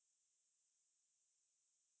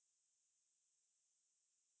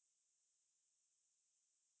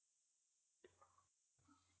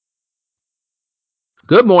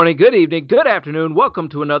Good morning, good evening, good afternoon. Welcome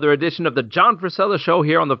to another edition of the John Frisella Show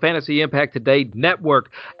here on the Fantasy Impact Today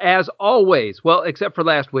Network. As always, well, except for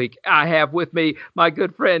last week, I have with me my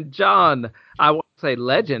good friend John. I want to say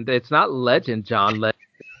legend. It's not legend, John.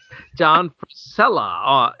 John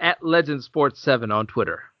Frisella at Legend Sports 7 on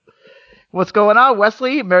Twitter. What's going on,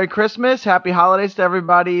 Wesley? Merry Christmas, Happy Holidays to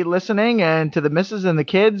everybody listening, and to the missus and the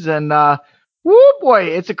kids. And woo boy,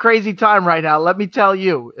 it's a crazy time right now. Let me tell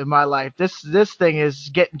you, in my life, this thing is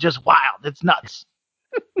getting just wild. It's nuts.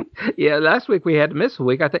 Yeah, last week we had to miss a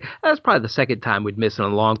week. I think that's probably the second time we'd missed in a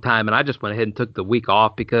long time, and I just went ahead and took the week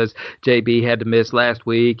off because JB had to miss last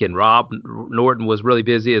week, and Rob Norton was really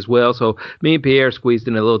busy as well. So me and Pierre squeezed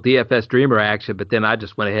in a little DFS Dreamer action, but then I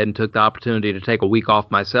just went ahead and took the opportunity to take a week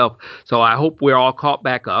off myself. So I hope we're all caught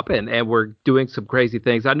back up, and we're doing some crazy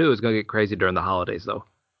things. I knew it was going to get crazy during the holidays, though.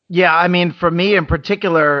 Yeah, I mean, for me in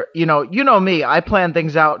particular, you know me. I plan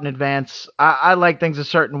things out in advance. I like things a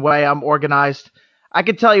certain way. I'm organized. I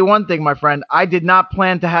can tell you one thing, my friend. I did not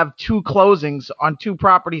plan to have two closings on two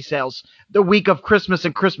property sales the week of Christmas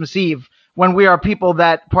and Christmas Eve when we are people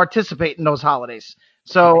that participate in those holidays.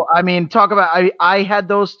 So, I mean, talk about I had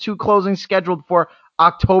those two closings scheduled for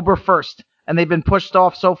October 1st, and they've been pushed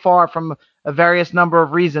off so far from a various number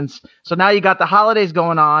of reasons. So now you got the holidays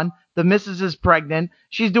going on. The missus is pregnant.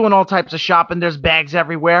 She's doing all types of shopping. There's bags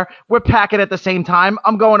everywhere. We're packing at the same time.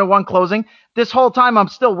 I'm going to one closing. This whole time I'm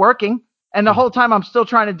still working. And the whole time I'm still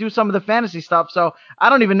trying to do some of the fantasy stuff. So I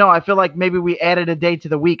don't even know. I feel like maybe we added a day to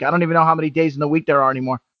the week. I don't even know how many days in the week there are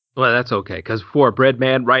anymore. Well, that's okay. Because for a bread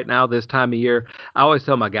man right now, this time of year, I always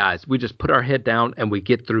tell my guys, we just put our head down and we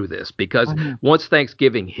get through this. Because Mhm. once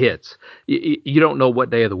Thanksgiving hits, you don't know what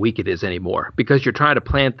day of the week it is anymore. Because you're trying to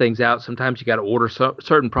plan things out. Sometimes you got to order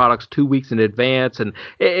certain products 2 weeks in advance. And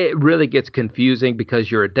it really gets confusing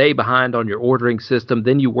because you're a day behind on your ordering system.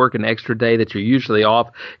 Then you work an extra day that you're usually off.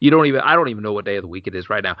 I don't even know what day of the week it is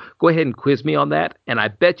right now. Go ahead and quiz me on that. And I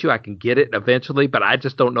bet you I can get it eventually. But I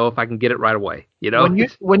just don't know if I can get it right away.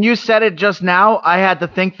 When you said it just now, I had to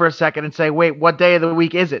think for a second and say, wait, what day of the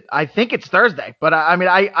week is it? I think it's Thursday, but I mean,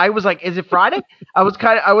 I was like, is it Friday? I was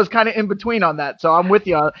kind of in between on that, so I'm with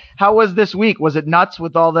you. How was this week? Was it nuts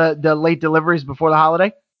with all the late deliveries before the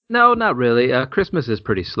holiday? No, not really. Christmas is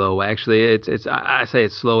pretty slow, actually. I say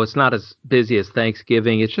it's slow. It's not as busy as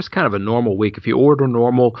Thanksgiving. It's just kind of a normal week. If you order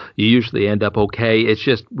normal, you usually end up okay. It's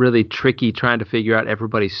just really tricky trying to figure out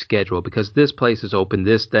everybody's schedule because this place is open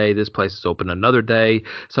this day, this place is open another day.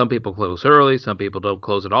 Some people close early, some people don't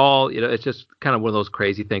close at all. It's just kind of one of those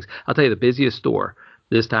crazy things. I'll tell you, the busiest store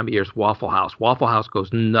this time of year is Waffle House. Waffle House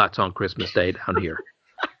goes nuts on Christmas Day down here.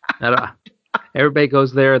 And, everybody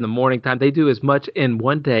goes there in the morning time. They do as much in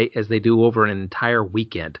one day as they do over an entire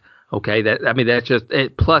weekend. Okay, that's just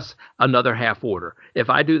it, plus another half order. If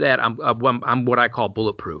I do that, I'm what I call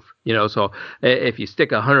bulletproof. So if you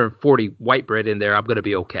stick 140 white bread in there, I'm going to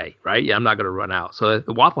be okay, right? Yeah, I'm not going to run out. So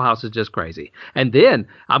the Waffle House is just crazy. And then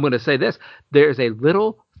I'm going to say this: there's a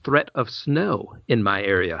little threat of snow in my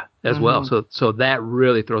area as well. Hmm. So that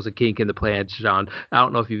really throws a kink in the plans, John. I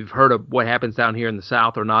don't know if you've heard of what happens down here in the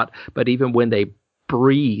South or not, but even when they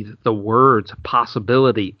breathe the words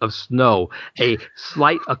possibility of snow, a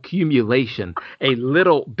slight accumulation, a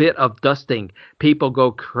little bit of dusting, people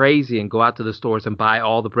go crazy and go out to the stores and buy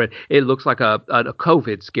all the bread. It looks like a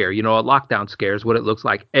COVID scare, a lockdown scare is what it looks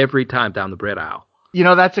like every time down the bread aisle.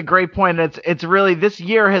 That's a great point. It's really this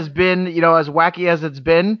year has been, as wacky as it's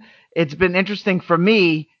been. It's been interesting for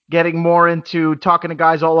me getting more into talking to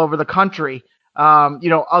guys all over the country.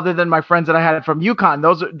 Other than my friends that I had from UConn,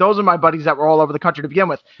 those are my buddies that were all over the country to begin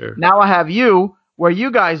with. Sure. Now I have you where you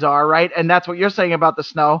guys are, right? And that's what you're saying about the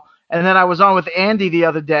snow. And then I was on with Andy the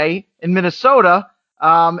other day in Minnesota,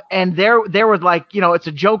 and they were like, it's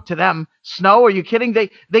a joke to them. Snow? Are you kidding?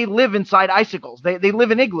 They live inside icicles. They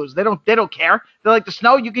live in igloos. They don't care. They're like the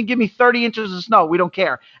snow. You can give me 30 inches of snow. We don't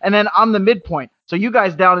care. And then I'm the midpoint. So you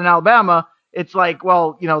guys down in Alabama, it's like,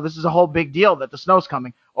 well, this is a whole big deal that the snow's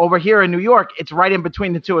coming. Over here in New York, it's right in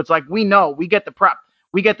between the two. It's like we know we get the prep,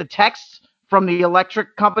 we get the texts from the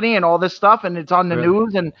electric company and all this stuff, and it's on the Really?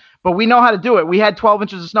 news. But we know how to do it. We had 12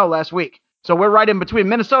 inches of snow last week. So we're right in between.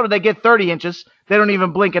 Minnesota, they get 30 inches. They don't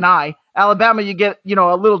even blink an eye. Alabama, you get,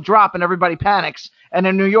 a little drop and everybody panics. And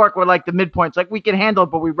in New York, we're like the midpoint. It's like we can handle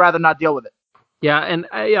it, but we'd rather not deal with it. Yeah, and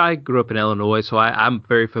I grew up in Illinois, so I'm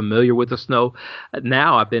very familiar with the snow.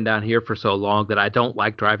 Now I've been down here for so long that I don't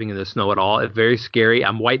like driving in the snow at all. It's very scary.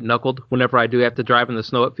 I'm white knuckled whenever I do have to drive in the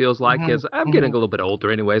snow. It feels like Hmm. because I'm getting Hmm. a little bit older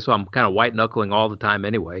anyway, so I'm kind of white knuckling all the time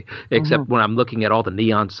anyway. Hmm. Except when I'm looking at all the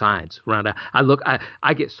neon signs around.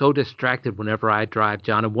 I get so distracted whenever I drive,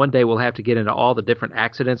 John. And one day we'll have to get into all the different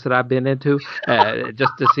accidents that I've been into,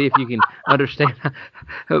 just to see if you can understand.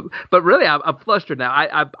 But really, I'm flustered now.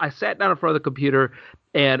 I sat down in front of the computer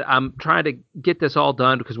and I'm trying to get this all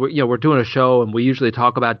done because we're doing a show and we usually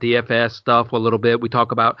talk about DFS stuff a little bit. We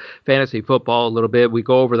talk about fantasy football a little bit. We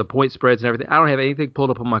go over the point spreads and everything. I don't have anything pulled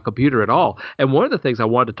up on my computer at all. And one of the things I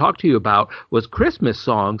wanted to talk to you about was Christmas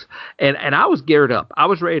songs, and I was geared up. I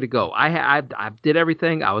was ready to go. I did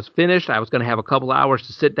everything. I was finished. I was going to have a couple hours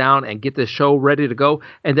to sit down and get this show ready to go.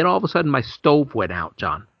 And then all of a sudden my stove went out,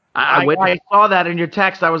 John. I went. I saw that in your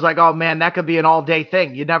text. I was like, oh man, that could be an all day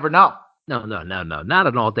thing. You never know. No, no, no, no, not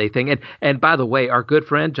an all day thing. And by the way, our good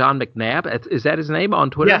friend John McNabb, is that his name on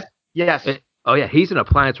Twitter? Yes, yes. Oh yeah, he's an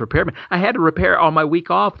appliance repairman. I had to repair on my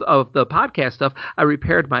week off of the podcast stuff. I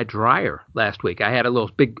repaired my dryer last week. I had a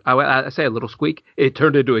little big, I say a little squeak. It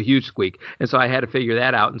turned into a huge squeak, and so I had to figure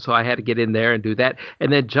that out. And so I had to get in there and do that.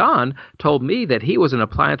 And then John told me that he was an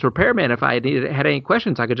appliance repairman. If I had any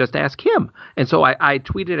questions, I could just ask him. And so I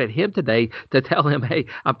tweeted at him today to tell him, hey,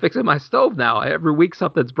 I'm fixing my stove now. Every week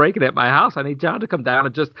something's breaking at my house. I need John to come down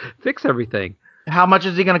and just fix everything. How much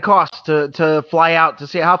is he going to cost to fly out to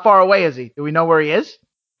see? How far away is he? Do we know where he is?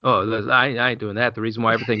 Oh, I ain't doing that. The reason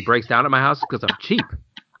why everything breaks down at my house is because I'm cheap,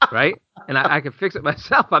 right? And I can fix it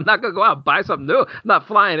myself. I'm not going to go out and buy something new. I'm not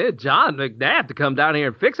flying in John McNabb to come down here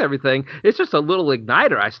and fix everything. It's just a little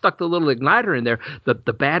igniter. I stuck the little igniter in there. The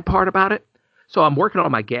bad part about it, so I'm working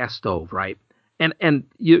on my gas stove, right? And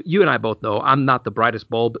you and I both know I'm not the brightest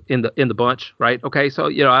bulb in the bunch, right? Okay, so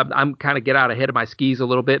I'm kind of get out ahead of my skis a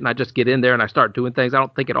little bit, and I just get in there and I start doing things. I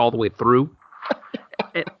don't think it all the way through.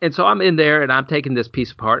 And so I'm in there and I'm taking this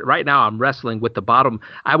piece apart. Right now I'm wrestling with the bottom.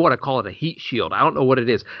 I want to call it a heat shield. I don't know what it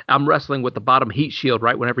is. I'm wrestling with the bottom heat shield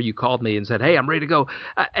right whenever you called me and said, hey, I'm ready to go.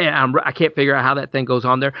 And I can't figure out how that thing goes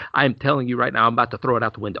on there. I'm telling you right now, I'm about to throw it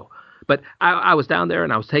out the window. But I was down there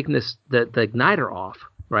and I was taking the igniter off,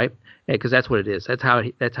 right? Because that's what it is. That's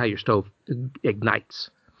how your stove ignites.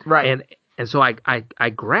 Right. And so I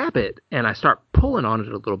grab it and I start pulling on it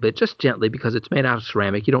a little bit, just gently because it's made out of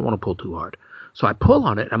ceramic. You don't want to pull too hard. So I pull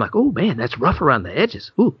on it. And I'm like, oh man, that's rough around the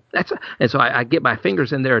edges. Ooh, and so I get my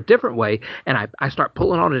fingers in there a different way, and I start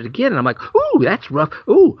pulling on it again, and I'm like, ooh, that's rough.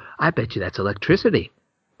 Ooh, I bet you that's electricity.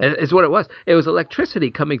 It's what it was. It was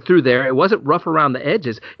electricity coming through there. It wasn't rough around the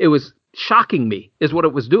edges. It was shocking me, is what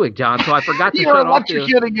it was doing, John. So I forgot to You're shut off the.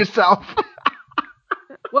 electrocuting yourself.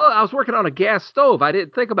 Well, I was working on a gas stove. I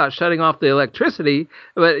didn't think about shutting off the electricity,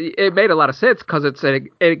 but it made a lot of sense because it's an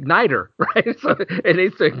igniter, right? So it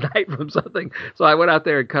needs to ignite from something. So I went out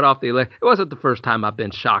there and cut off the It wasn't the first time I've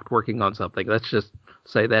been shocked working on something. Let's just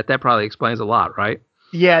say that. That probably explains a lot, right?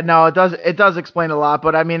 Yeah, no, it does. It does explain a lot,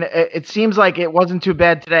 but I mean, it seems like it wasn't too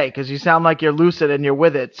bad today because you sound like you're lucid and you're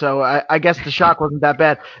with it. So I guess the shock wasn't that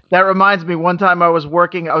bad. That reminds me, one time I was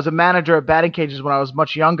working. I was a manager at batting cages when I was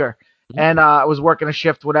much younger, and I was working a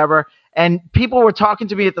shift, whatever. And people were talking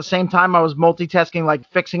to me at the same time. I was multitasking, like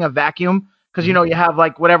fixing a vacuum, because you have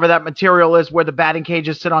like whatever that material is where the batting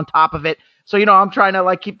cages sit on top of it. So I'm trying to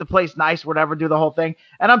like keep the place nice, whatever, do the whole thing.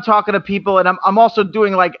 And I'm talking to people, and I'm also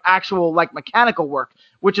doing like actual like mechanical work,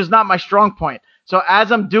 which is not my strong point. So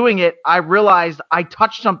as I'm doing it, I realized I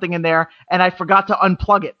touched something in there and I forgot to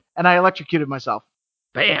unplug it, and I electrocuted myself.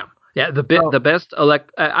 Bam. Yeah, So the best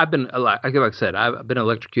I've been like I said I've been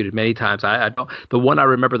electrocuted many times. I don't, the one I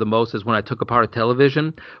remember the most is when I took apart a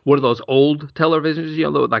television, one of those old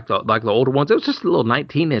televisions, like the older ones. It was just a little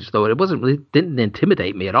 19-inch though. It wasn't really didn't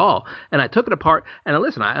intimidate me at all. And I took it apart and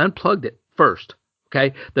listen, I unplugged it first.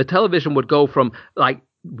 Okay, the television would go from like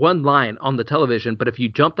one line on the television, but if you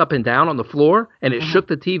jumped up and down on the floor and it mhm. shook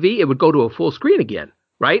the TV, it would go to a full screen again,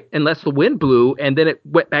 right? Unless the wind blew and then it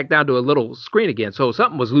went back down to a little screen again. So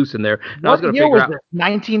something was loose in there. And I was What going to year figure was out this?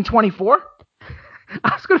 1924?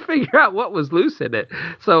 I was going to figure out what was loose in it.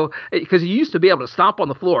 So because you used to be able to stomp on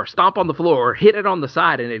the floor or hit it on the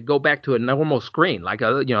side and it'd go back to a normal screen, like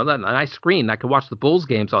a nice screen. I could watch the Bulls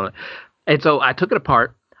games on it. And so I took it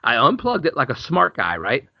apart. I unplugged it like a smart guy,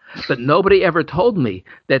 right? But nobody ever told me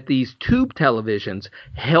that these tube televisions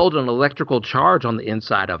held an electrical charge on the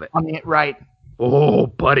inside of it. I mean, right. Oh,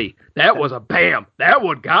 buddy, that was a bam. That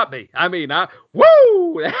one got me. I mean,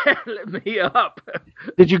 woo, that lit me up.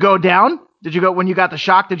 Did you go down? Did you go when you got the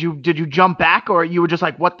shock? Did you jump back, or you were just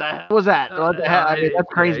like, what the hell was that? What the hell? I mean, that's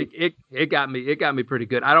Yeah, crazy. it got me pretty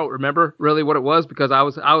good. I don't remember really what it was because I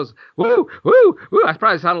was woo woo woo. I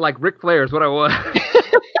probably sounded like Ric Flair is what I was.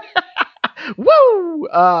 Woo!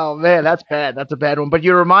 Oh man, that's bad. That's a bad one. But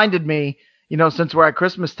you reminded me, since we're at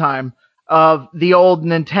Christmas time, of the old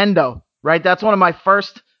Nintendo, right? That's one of my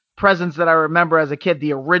first presents that I remember as a kid,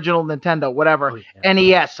 the original Nintendo, whatever, Oh yeah.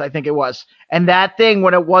 NES, I think it was. And that thing,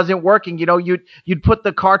 when it wasn't working, you'd put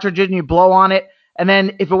the cartridge in, you blow on it, and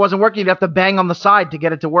then if it wasn't working, you'd have to bang on the side to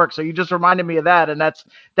get it to work. So you just reminded me of that, and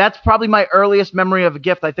that's probably my earliest memory of a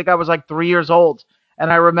gift. I think I was like 3 years old,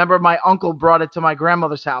 and I remember my uncle brought it to my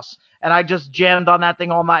grandmother's house, and I just jammed on that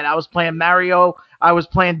thing all night. I was playing Mario, I was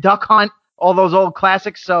playing Duck Hunt, all those old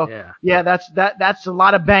classics. So Yeah. yeah, that's a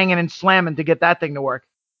lot of banging and slamming to get that thing to work.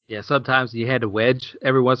 Yeah, sometimes you had to wedge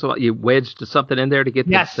every once in a while. You wedged something in there to get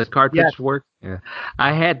the Yes, yes. cartridge to work. Yeah,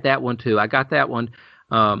 I had that one too. I got that one.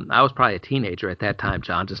 I was probably a teenager at that time,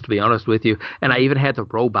 John, just to be honest with you. And I even had the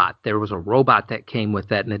robot. There was a robot that came with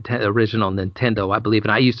that original Nintendo, I believe.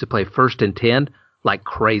 And I used to play First and 10 like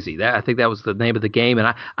crazy. I think that was the name of the game.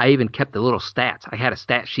 And I even kept the little stats. I had a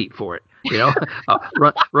stat sheet for it.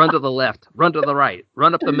 Run to the left, run to the right,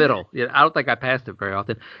 run up the middle. I don't think I passed it very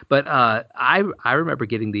often, but I remember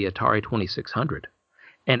getting the Atari 2600,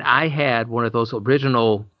 and I had one of those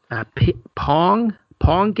original Pong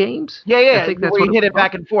games. Yeah, I yeah, think that's where what you it hit was it called.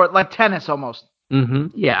 back and forth like tennis almost.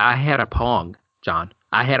 Yeah, I had a Pong, John.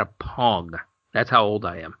 I had a Pong. That's how old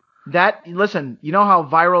I am. That listen, you know how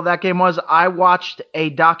viral that game was? I watched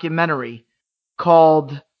a documentary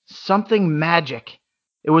called something Magic.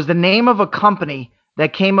 It was the name of a company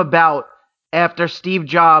that came about after Steve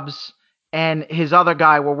Jobs and his other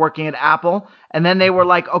guy were working at Apple, and then they were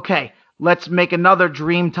like, "Okay, let's make another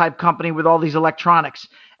dream type company with all these electronics."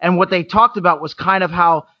 And what they talked about was kind of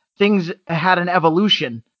how things had an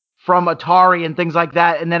evolution from Atari and things like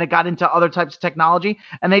that, and then it got into other types of technology.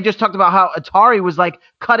 And they just talked about how Atari was like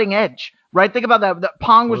cutting edge, right? Think about that.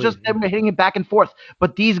 Pong was Oh just yeah. them hitting it back and forth,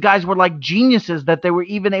 but these guys were like geniuses that they were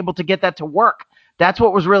even able to get that to work. That's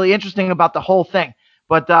what was really interesting about the whole thing.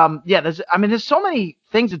 But yeah, there's so many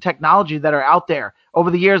things in technology that are out there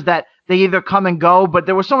over the years that they either come and go, but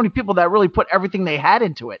there were so many people that really put everything they had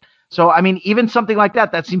into it. So I mean, even something like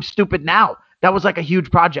that seems stupid now. That was like a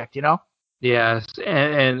huge project, you know? Yes,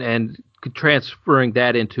 and transferring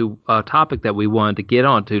that into a topic that we wanted to get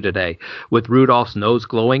onto today, with Rudolph's nose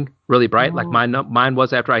glowing really bright, like mine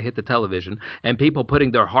was after I hit the television, and people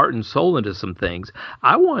putting their heart and soul into some things.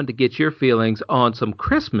 I wanted to get your feelings on some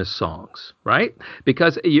Christmas songs, right?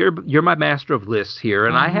 Because you're my master of lists here,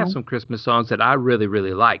 and I have Mm-hmm. some Christmas songs that I really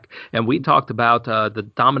really like. And we talked about the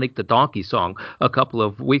Dominic the Donkey song a couple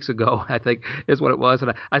of weeks ago, I think is what it was,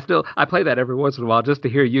 and I play that every once in a while just to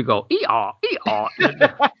hear you go ee-aw ee-aw.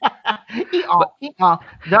 Eeyaw, but eeyaw,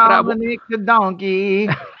 but I Dominic the donkey.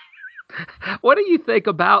 What do you think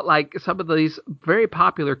about like some of these very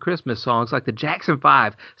popular Christmas songs, like the Jackson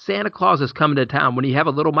Five? Santa Claus is coming to town. When you have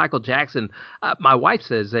a little Michael Jackson, my wife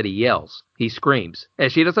says that he yells, he screams,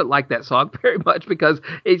 and she doesn't like that song very much because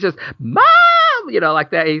he's just mom,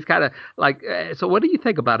 like that. He's kind of like. So, what do you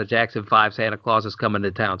think about a Jackson Five Santa Claus is coming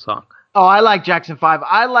to town song? Oh, I like Jackson 5.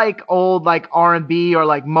 I like old like R&B or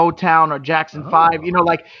like Motown or Jackson 5. Oh,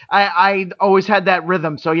 Like I always had that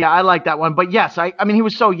rhythm. So yeah, I like that one. But yes, I mean he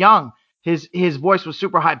was so young. His voice was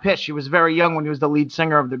super high pitched. He was very young when he was the lead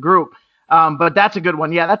singer of the group. But that's a good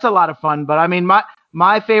one. Yeah, that's a lot of fun. But I mean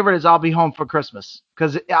my favorite is I'll Be Home for Christmas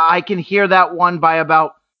cuz I can hear that one by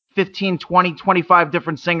about 15, 20, 25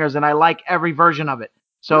 different singers and I like every version of it.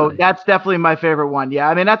 So really? that's definitely my favorite one. Yeah,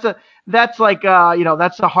 I mean that's like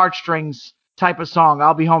that's the heartstrings type of song.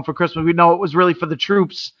 I'll be home for Christmas. We know it was really for the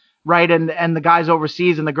troops, right? And the guys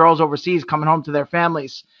overseas and the girls overseas coming home to their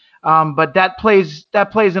families. But that plays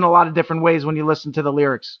in a lot of different ways when you listen to the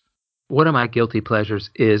lyrics. One of my guilty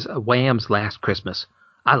pleasures is Wham's Last Christmas.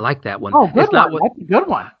 I like that one. Oh, good It's not one. what. That's a good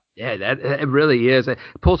one. Yeah, that it really is. It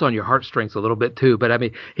pulls on your heartstrings a little bit too. But I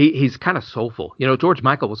mean, he's kind of soulful. George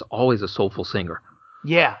Michael was always a soulful singer.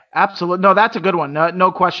 Yeah, absolutely. No, that's a good one.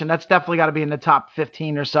 No question. That's definitely got to be in the top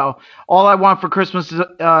 15 or so. All I Want for Christmas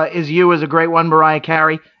is You is a great one, Mariah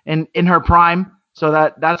Carey in her prime. So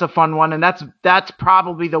that's a fun one, and that's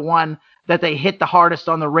probably the one that they hit the hardest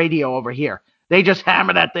on the radio over here. They just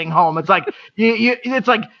hammer that thing home. It's like it's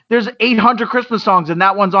like there's 800 Christmas songs, and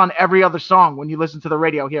that one's on every other song when you listen to the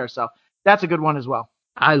radio here. So that's a good one as well.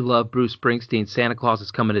 I love Bruce Springsteen. Santa Claus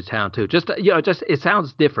is coming to town too. Just just it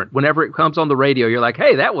sounds different. Whenever it comes on the radio, you're like,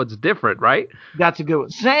 hey, that one's different, right? That's a good one.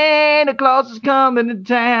 Santa Claus is coming to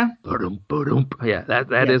town. Ba-dum, ba-dum. Yeah,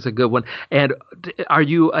 that Yeah. is a good one. And are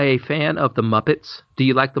you a fan of the Muppets? Do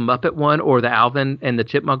you like the Muppet one or the Alvin and the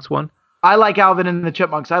Chipmunks one? I like Alvin and the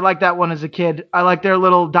Chipmunks. I like that one as a kid. I like their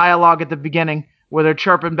little dialogue at the beginning where they're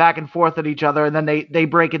chirping back and forth at each other, and then they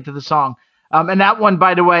break into the song. And that one,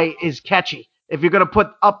 by the way, is catchy. If you're gonna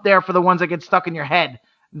put up there for the ones that get stuck in your head,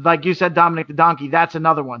 like you said, Dominic the Donkey, that's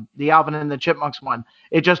another one. The Alvin and the Chipmunks one.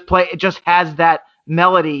 It just has that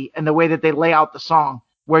melody and the way that they lay out the song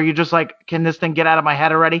where you're just like, can this thing get out of my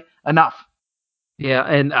head already? Enough. Yeah,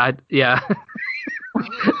 and yeah.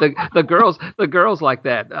 The girls like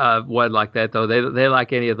that one like that though they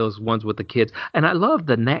like any of those ones with the kids, and I love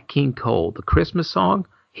the Nat King Cole, the Christmas song.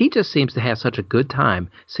 He just seems to have such a good time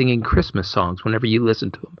singing Christmas songs whenever you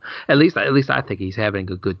listen to him. At least I think he's having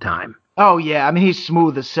a good time. Oh yeah, I mean he's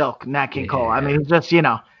smooth as silk, Nat King Cole. I mean Yeah. he's just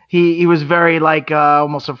he was very like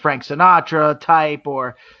almost a Frank Sinatra type,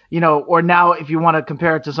 or or now if you want to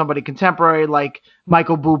compare it to somebody contemporary like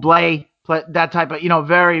Michael Bublé, that type of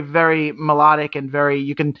very very melodic and very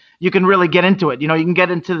you can really get into it. You can get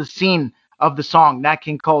into the scene of the song. Nat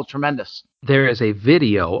King Cole, tremendous. There is a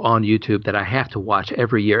video on YouTube that I have to watch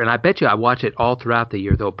every year, and I bet you I watch it all throughout the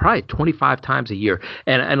year, though, probably 25 times a year,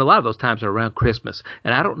 and a lot of those times are around Christmas.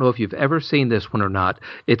 And I don't know if you've ever seen this one or not.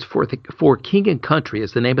 It's for King and Country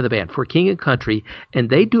is the name of the band, for King and Country, and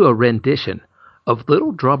they do a rendition of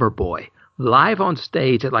Little Drummer Boy live on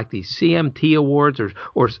stage at like these CMT Awards or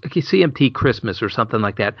CMT Christmas or something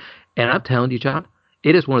like that. And I'm telling you, John,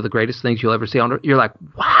 it is one of the greatest things you'll ever see on. You're like,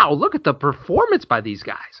 wow, look at the performance by these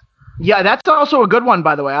guys. Yeah, that's also a good one,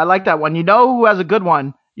 by the way. I like that one. You know who has a good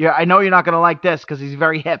one? Yeah, I know you're not going to like this because he's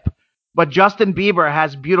very hip, but Justin Bieber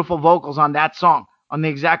has beautiful vocals on that song, on the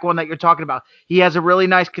exact one that you're talking about. He has a really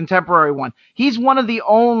nice contemporary one. He's one of the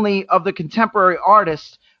only of the contemporary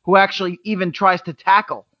artists who actually even tries to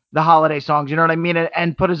tackle the holiday songs, you know what I mean,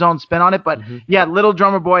 and put his own spin on it. But Hmm. yeah, Little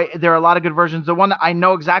Drummer Boy, there are a lot of good versions. The one that I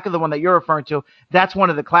know exactly the one that you're referring to, that's one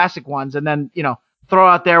of the classic ones. And then, throw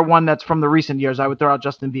out there one that's from the recent years. I would throw out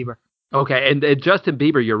Justin Bieber. Okay, and Justin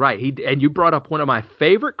Bieber, you're right. And you brought up one of my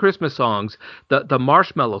favorite Christmas songs, the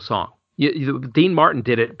Marshmallow song. Dean Martin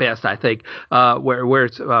did it best, I think. Where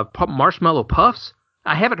it's Marshmallow Puffs.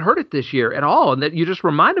 I haven't heard it this year at all, and that you just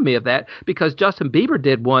reminded me of that because Justin Bieber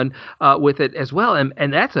did one with it as well, and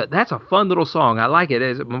that's a fun little song. I like it.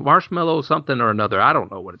 Is it Marshmallow something or another? I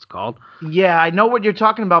don't know what it's called. Yeah, I know what you're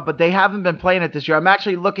talking about, but they haven't been playing it this year. I'm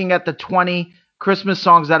actually looking at the 20 Christmas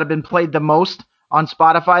songs that have been played the most on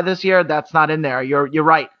Spotify this year. That's not in there. You're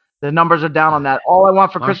right. The numbers are down on that. All I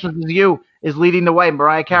Want for Marsh. Christmas Is You is leading the way.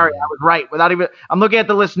 Mariah Carey. I Yeah. was right. Without even I'm looking at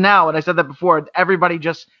the list now, and I said that before. Everybody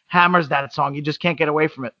just hammers that song. You just can't get away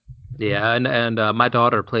from it. Yeah, and my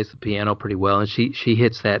daughter plays the piano pretty well, and she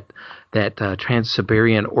hits that Trans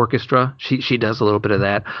Siberian Orchestra. She does a little bit of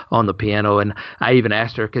that on the piano, and I even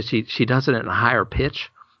asked her because she does it in a higher pitch,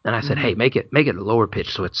 and I said, Mhm. hey, make it a lower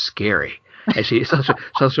pitch so it's scary. And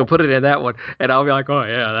she'll put it in that one, and I'll be like, oh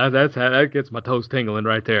yeah, that gets my toes tingling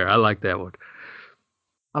right there. I like that one.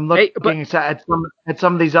 I'm Hey, but looking at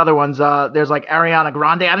some of these other ones. There's like Ariana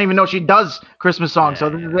Grande. I don't even know she does Christmas songs. So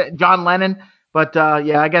this is yeah. it. John Lennon. But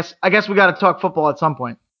yeah, I guess we got to talk football at some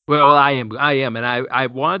point. Well, I am, and I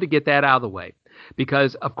wanted to get that out of the way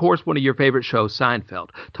because, of course, one of your favorite shows, Seinfeld,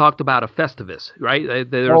 talked about a Festivus, right?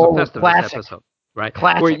 There was a Oh, Festivus classic, episode, right,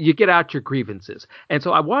 where classic. you get out your grievances, and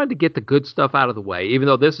so I wanted to get the good stuff out of the way, even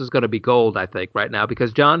though this is going to be gold, I think, right now,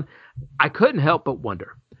 because John, I couldn't help but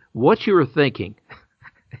wonder what you were thinking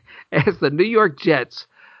as the New York Jets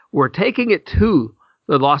were taking it to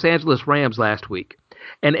the Los Angeles Rams last week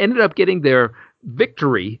and ended up getting their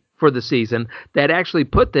victory for the season that actually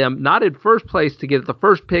put them not in first place to get the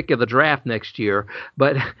first pick of the draft next year,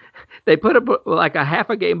 but they put them like a half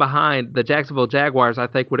a game behind the Jacksonville Jaguars. I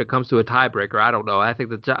think when it comes to a tiebreaker, I don't know. I think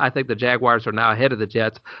the Jaguars are now ahead of the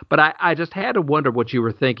Jets, but I just had to wonder what you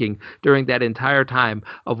were thinking during that entire time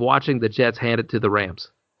of watching the Jets hand it to the Rams.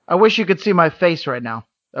 I wish you could see my face right now.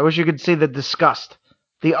 I wish you could see the disgust,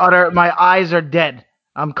 the utter. My eyes are dead.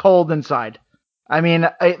 I'm cold inside. I mean,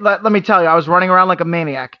 let me tell you, I was running around like a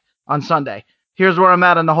maniac on Sunday. Here's where I'm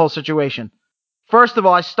at in the whole situation. First of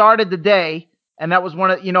all, I started the day, and that was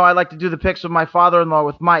one of, I like to do the picks with my father-in-law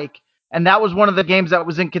with Mike, and that was one of the games that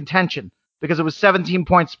was in contention because it was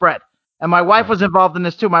 17-point spread. And my wife Right. was involved in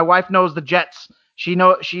this too. My wife knows the Jets. She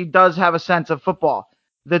does have a sense of football.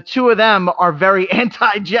 The two of them are very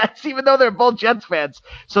anti-Jets, even though they're both Jets fans.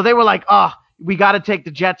 So they were like, "Oh, we got to take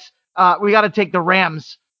the Jets. We got to take the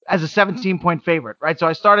Rams as a 17-point favorite, right? So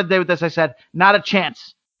I started the day with this. I said, not a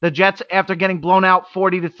chance. The Jets, after getting blown out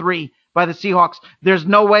 40-3 by the Seahawks, there's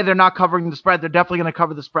no way they're not covering the spread. They're definitely going to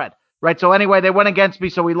cover the spread, right? So anyway, they went against me,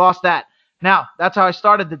 so we lost that. Now, that's how I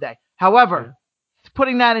started the day. However,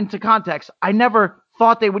 putting that into context, I never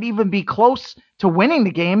thought they would even be close to winning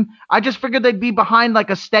the game. I just figured they'd be behind like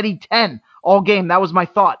a steady 10 all game. That was my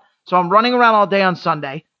thought. So I'm running around all day on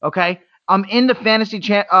Sunday, okay? I'm in the fantasy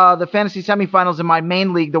semifinals in my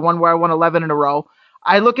main league, the one where I won 11 in a row.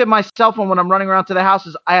 I look at my cell phone when I'm running around to the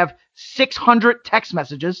houses. I have 600 text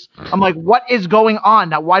messages. I'm like, what is going on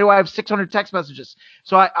now? Why do I have 600 text messages?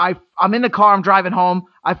 So I'm in the car. I'm driving home.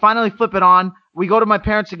 I finally flip it on. We go to my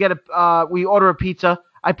parents to get we order a pizza.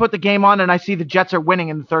 I put the game on and I see the Jets are winning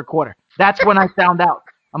in the third quarter. That's when I found out.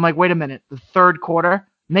 I'm like, wait a minute, the third quarter?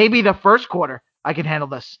 Maybe the first quarter I can handle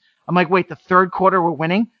this. I'm like, wait, the third quarter we're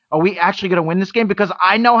winning? Are we actually going to win this game? Because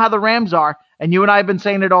I know how the Rams are, and you and I have been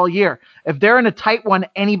saying it all year. If they're in a tight one,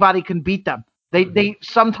 anybody can beat them. They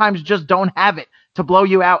sometimes just don't have it to blow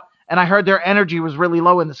you out. And I heard their energy was really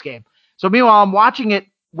low in this game. So meanwhile, I'm watching it,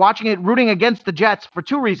 rooting against the Jets for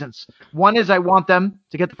two reasons. One is I want them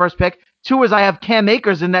to get the first pick. Two is I have Cam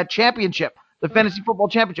Akers in that championship, the fantasy football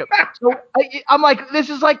championship. So I'm like, this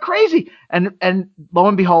is like crazy. And lo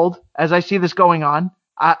and behold, as I see this going on,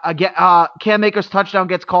 Cam Akers' touchdown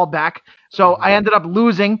gets called back. So I ended up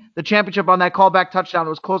losing the championship on that callback touchdown.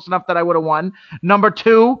 It was close enough that I would have won. Number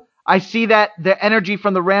two, I see that the energy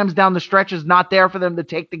from the Rams down the stretch is not there for them to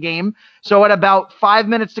take the game. So at about 5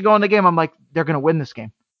 minutes to go in the game, I'm like, they're going to win this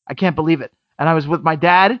game. I can't believe it. And I was with my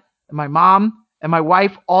dad and my mom and my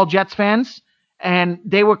wife, all Jets fans, and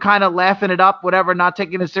they were kind of laughing it up, whatever, not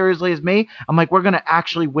taking it as seriously as me. I'm like, we're going to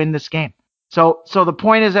actually win this game. So the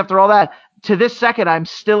point is, after all that, to this second, I'm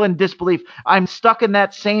still in disbelief. I'm stuck in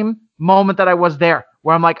that same moment that I was there,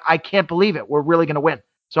 where I'm like, I can't believe it. We're really going to win.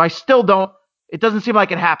 So I still don't. It doesn't seem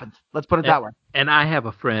like it happened. Let's put it that way. And I have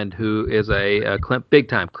a friend who is a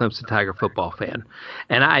big-time Clemson Tiger football fan.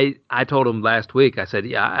 And I told him last week, I said,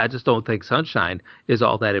 yeah, I just don't think Sunshine is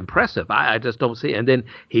all that impressive. I just don't see it. And then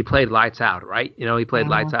he played lights out, right? You know, he played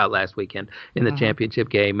lights out last weekend in the championship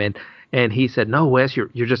game. And he said, no, Wes, you're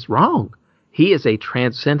just wrong. He is a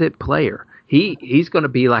transcendent player. He's going to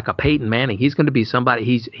be like a Peyton Manning. He's going to be somebody.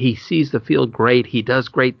 He sees the field great. He does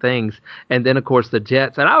great things. And then, of course, the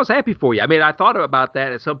Jets. And I was happy for you. I mean, I thought about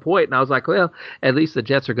that at some point, and I was like, well, at least the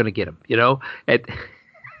Jets are going to get him, you know? And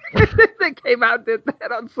they came out and did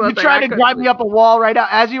that on Sunday. You tried to drive me up a wall right now.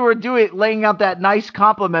 As you were laying out that nice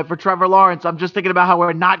compliment for Trevor Lawrence, I'm just thinking about how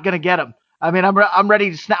we're not going to get him. I mean, I'm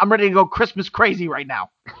ready to go Christmas crazy right now.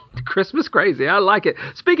 Christmas crazy. I like it.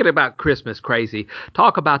 Speaking about Christmas crazy,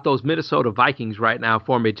 talk about those Minnesota Vikings right now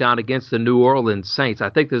for me, John, against the New Orleans Saints. I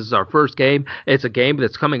think this is our first game. It's a game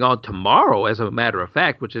that's coming on tomorrow, as a matter of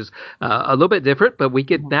fact, which is a little bit different. But we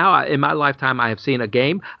get now, in my lifetime, I have seen a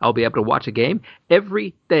game. I'll be able to watch a game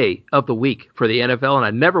every day of the week for the NFL, and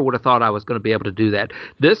I never would have thought I was going to be able to do that.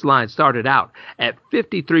 This line started out at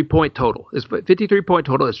 53-point total. It's 53-point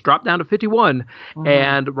total. It's dropped down to 51,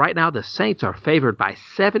 and right now the Saints are favored by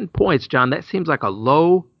 7 points, John. That seems like a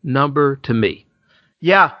low number to me.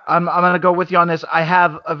 Yeah, I'm going to go with you on this. I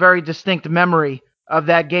have a very distinct memory of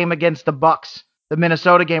that game against the Bucks, the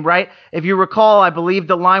Minnesota game, right? If you recall, I believe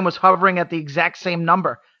the line was hovering at the exact same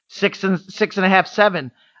number, 6.5,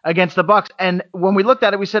 7 against the Bucks. And when we looked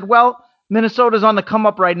at it, we said, well, Minnesota's on the come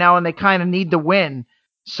up right now, and they kind of need to win.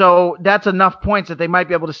 So that's enough points that they might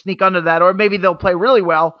be able to sneak under that, or maybe they'll play really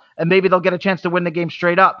well, and maybe they'll get a chance to win the game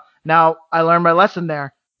straight up. Now, I learned my lesson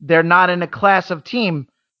there. They're not in a class of team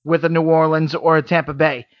with a New Orleans or a Tampa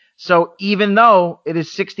Bay. So even though it is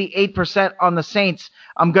 68% on the Saints,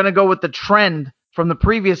 I'm going to go with the trend from the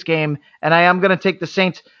previous game, and I am going to take the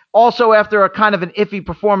Saints. Also, after a kind of an iffy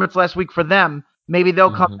performance last week for them, maybe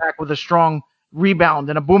they'll come back with a strong rebound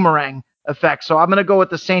and a boomerang effect. So I'm going to go with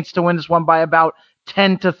the Saints to win this one by about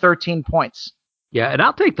 10 to 13 points. Yeah, and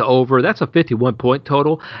I'll take the over. That's a 51-point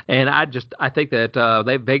total, and I think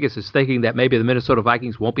that Vegas is thinking that maybe the Minnesota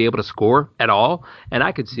Vikings won't be able to score at all, and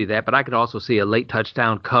I could see that, but I could also see a late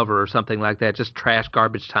touchdown cover or something like that, just trash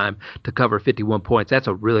garbage time to cover 51 points. That's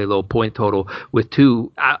a really low point total with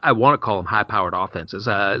two, I want to call them high-powered offenses.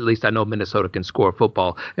 At least I know Minnesota can score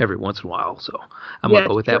football every once in a while, so I'm going to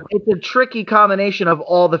go with that one. It's a tricky combination of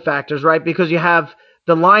all the factors, right? Because you have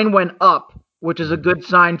the line went up, which is a good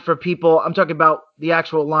sign for people. I'm talking about the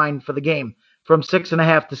actual line for the game, from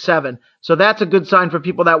 6.5 to 7. So that's a good sign for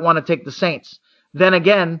people that want to take the Saints. Then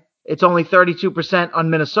again, it's only 32%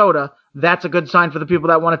 on Minnesota. That's a good sign for the people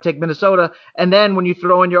that want to take Minnesota. And then when you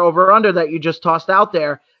throw in your over-under that you just tossed out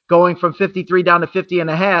there, going from 53 down to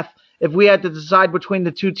 50.5, if we had to decide between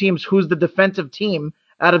the two teams, who's the defensive team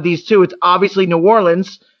out of these two, it's obviously New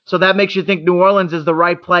Orleans. So that makes you think New Orleans is the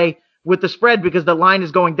right play with the spread because the line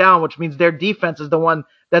is going down, which means their defense is the one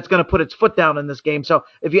that's going to put its foot down in this game. So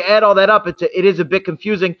if you add all that up, it is a bit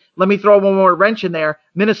confusing. Let me throw one more wrench in there.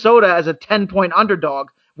 Minnesota as a 10-point underdog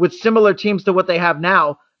with similar teams to what they have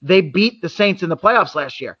now. They beat the Saints in the playoffs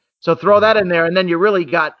last year. So throw that in there, and then you really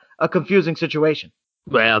got a confusing situation.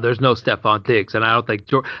 Well, there's no Stephon Diggs, and I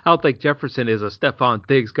don't think Jefferson is a Stephon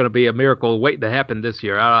Diggs going to be a miracle waiting to happen this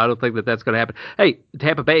year. I don't think that's going to happen. Hey,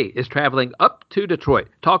 Tampa Bay is traveling up to Detroit.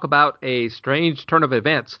 Talk about a strange turn of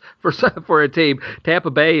events for a team. Tampa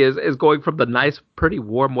Bay is going from the nice, pretty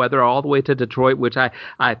warm weather all the way to Detroit, which I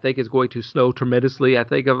think is going to snow tremendously.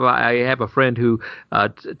 I have a friend who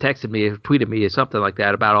tweeted me something like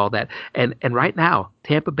that about all that. And right now,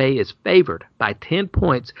 Tampa Bay is favored by 10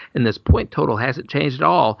 points, and this point total hasn't changed at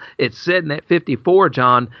all. It's sitting at 54,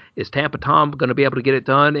 John. Is Tampa Tom going to be able to get it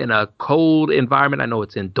done in a cold environment? I know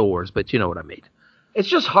it's indoors, but you know what I mean. It's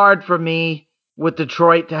just hard for me with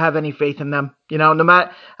Detroit to have any faith in them. No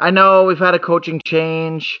matter, I know we've had a coaching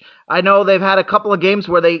change. I know they've had a couple of games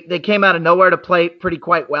where they came out of nowhere to play pretty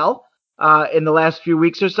quite well in the last few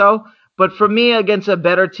weeks or so. But for me, against a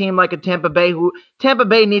better team like a Tampa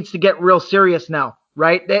Bay needs to get real serious now.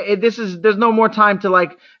 Right? There's no more time to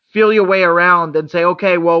like feel your way around and say,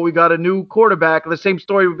 okay, well, we got a new quarterback, the same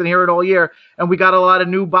story we've been hearing all year, and we got a lot of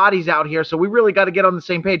new bodies out here, so we really got to get on the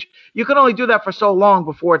same page. You can only do that for so long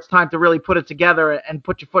before it's time to really put it together and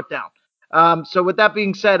put your foot down. So with that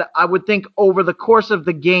being said, I would think over the course of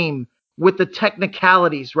the game, with the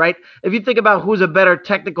technicalities, right? If you think about who's a better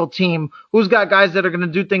technical team, who's got guys that are going to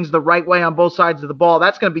do things the right way on both sides of the ball,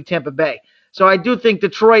 that's going to be Tampa Bay. So I do think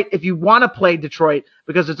Detroit, if you want to play Detroit,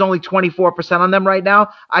 because it's only 24% on them right now,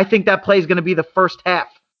 I think that play is going to be the first half,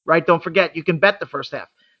 right? Don't forget, you can bet the first half.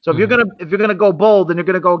 So if you're gonna go bold and you're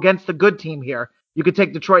gonna go against the good team here, you could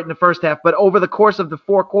take Detroit in the first half. But over the course of the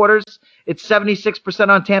 4 quarters, it's 76%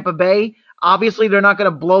 on Tampa Bay. Obviously, they're not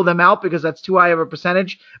going to blow them out because that's too high of a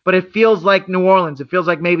percentage. But it feels like New Orleans. It feels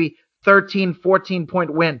like maybe 13,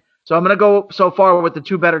 14-point win. So I'm going to go so far with the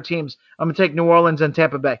two better teams. I'm going to take New Orleans and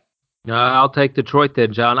Tampa Bay. I'll take Detroit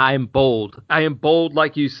then, John. I am bold.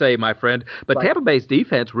 Like you say, my friend. But right. Tampa Bay's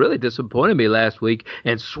defense really disappointed me last week,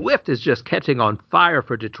 and Swift is just catching on fire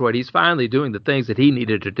for Detroit. He's finally doing the things that he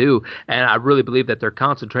needed to do, and I really believe that they're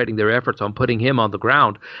concentrating their efforts on putting him on the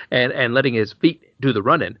ground and letting his feet do the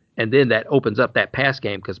running. And then that opens up that pass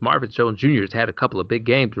game because Marvin Jones Jr. has had a couple of big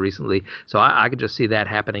games recently. So I can just see that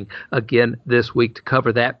happening again this week to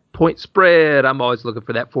cover that point spread. I'm always looking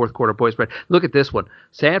for that fourth quarter point spread. Look at this one.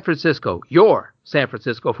 San Francisco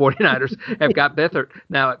 49ers have got Beathard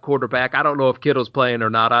now at quarterback. I don't know if Kittle's playing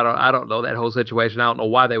or not. I don't know that whole situation. I don't know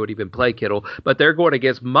why they would even play Kittle, but they're going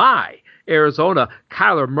against my Arizona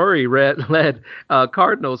Kyler Murray led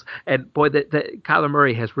Cardinals. And boy, Kyler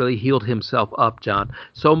Murray has really healed himself up, John,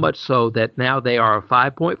 so much so that now they are a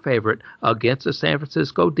 5-point favorite against the San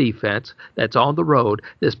Francisco defense that's on the road.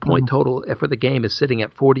 This point total for the game is sitting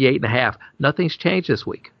at 48.5. Nothing's changed this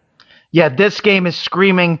week. Yeah, this game is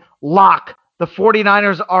screaming lock. The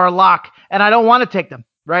 49ers are a lock, and I don't want to take them,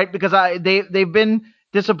 right? Because they've been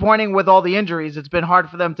disappointing with all the injuries. It's been hard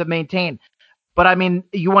for them to maintain. But, I mean,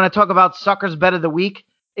 you want to talk about suckers bet of the week?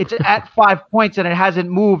 It's at 5 points, and it hasn't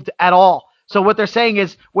moved at all. So what they're saying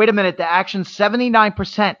is, wait a minute, the action's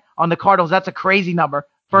 79% on the Cardinals. That's a crazy number,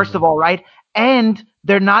 first of all, right? And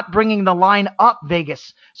they're not bringing the line up,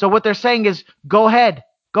 Vegas. So what they're saying is, go ahead,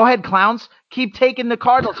 clowns. Keep taking the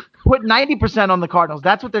Cardinals. Put 90% on the Cardinals.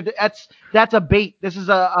 That's what that's a bait. This is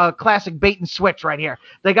a classic bait and switch right here.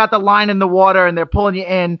 They got the line in the water and they're pulling you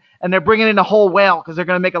in and they're bringing in a whole whale because they're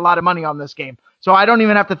going to make a lot of money on this game. So I don't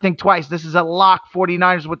even have to think twice. This is a lock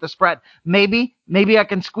 49ers with the spread. Maybe I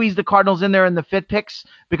can squeeze the Cardinals in there in the fit picks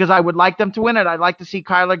because I would like them to win it. I'd like to see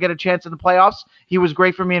Kyler get a chance in the playoffs. He was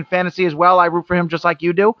great for me in fantasy as well. I root for him just like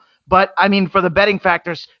you do. But, I mean, for the betting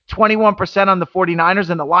factors, 21% on the 49ers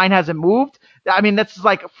and the line hasn't moved. I mean, that's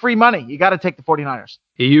like free money. You got to take the 49ers.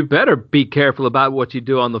 You better be careful about what you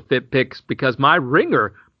do on the fit picks because my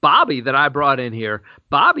ringer, Bobby, that I brought in here,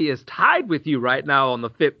 Bobby is tied with you right now on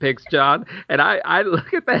the fit picks, John. And I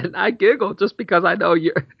look at that and I giggle just because I know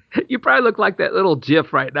you probably look like that little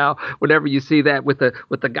GIF right now whenever you see that with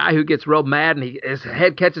the guy who gets real mad and his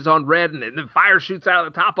head catches on red and then fire shoots out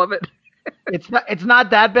of the top of it. It's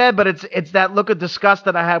not that bad, but it's that look of disgust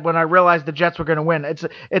that I had when I realized the Jets were going to win. It's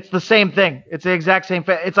the same thing. It's the exact same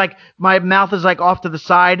thing. It's like my mouth is like off to the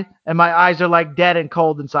side and my eyes are like dead and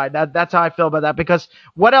cold inside. That's how I feel about that because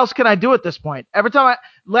what else can I do at this point?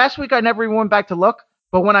 Last week I never even went back to look.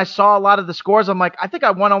 But when I saw a lot of the scores, I'm like, I think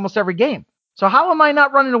I won almost every game. So how am I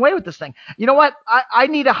not running away with this thing? You know what? I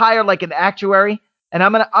need to hire like an actuary, and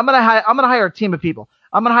I'm gonna hire a team of people.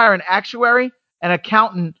 I'm gonna hire an actuary, an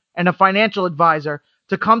accountant, and a financial advisor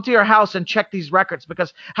to come to your house and check these records,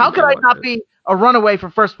 because how could I not be a runaway for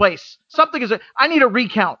first place? Something is. I need a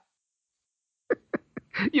recount.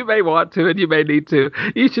 You may want to, and you may need to.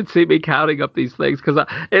 You should see me counting up these things because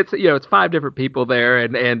it's 5 different people there,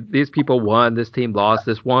 and these people won, this team lost,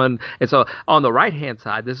 this one, and so on the right hand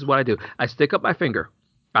side, this is what I do: I stick up my finger.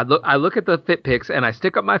 I look at the fit picks and I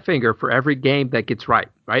stick up my finger for every game that gets right,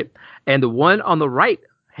 and the one on the right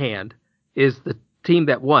hand is the team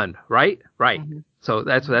that won, right. Mm-hmm. So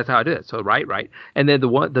that's how I do it. So right, and then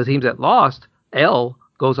the teams that lost, L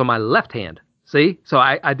goes on my left hand. See, so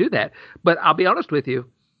I do that, but I'll be honest with you,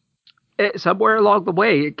 somewhere along the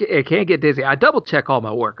way, it can get dizzy. I double check all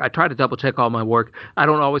my work. I try to double check all my work. I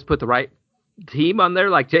don't always put the right team on there.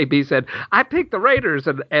 Like JB said, I picked the Raiders,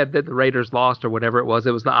 and then the Raiders lost or whatever it was.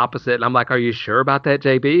 It was the opposite. And I'm like, are you sure about that,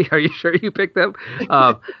 JB? Are you sure you picked them?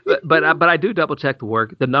 But I do double check the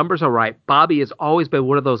work. The numbers are right. Bobby has always been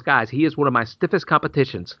one of those guys. He is one of my stiffest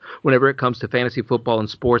competitions whenever it comes to fantasy football and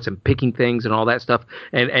sports and picking things and all that stuff.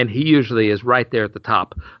 And he usually is right there at the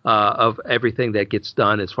top of everything that gets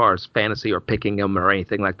done as far as fantasy or picking them or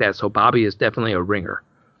anything like that. So Bobby is definitely a ringer.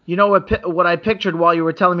 You know what I pictured while you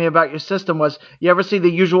were telling me about your system was, you ever see The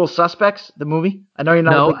Usual Suspects, the movie? I know you're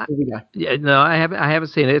not a No, big movie guy. yeah, no, I haven't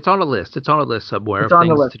seen it. It's on a list. It's on a list somewhere It's of on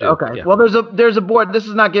the things list. to do. Okay. Yeah. Well, there's a board. This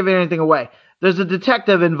is not giving anything away. There's a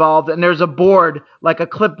detective involved, and there's a board, like a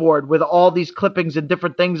clipboard with all these clippings and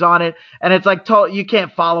different things on it. And it's like, you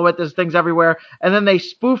can't follow it. There's things everywhere. And then they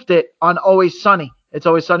spoofed it on Always Sunny. It's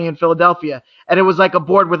Always Sunny in Philadelphia. And it was like a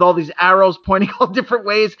board with all these arrows pointing all different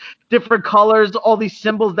ways, different colors, all these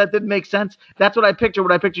symbols that didn't make sense. That's what I picture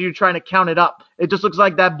when I picture you trying to count it up. It just looks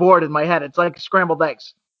like that board in my head. It's like scrambled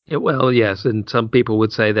eggs. Well, yes, and some people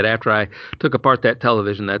would say that after I took apart that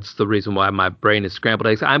television, that's the reason why my brain is scrambled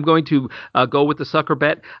eggs. I'm going to go with the sucker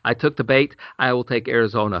bet. I took the bait. I will take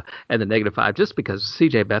Arizona and the -5 just because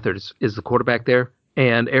C.J. Beathard is the quarterback there.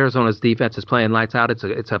 And Arizona's defense is playing lights out.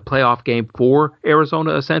 It's a playoff game for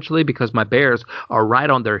Arizona essentially because my Bears are right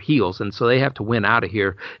on their heels, and so they have to win out of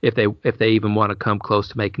here if they even want to come close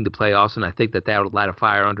to making the playoffs. And I think that will light a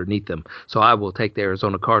fire underneath them. So I will take the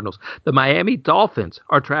Arizona Cardinals. The Miami Dolphins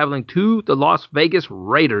are traveling to the Las Vegas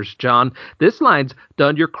Raiders. John, this line's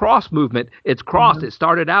done your cross movement. It's crossed. Mm-hmm. It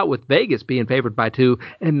started out with Vegas being favored by 2,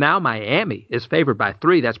 and now Miami is favored by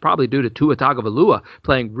 3. That's probably due to Tua Tagovailoa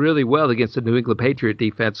playing really well against the New England Patriots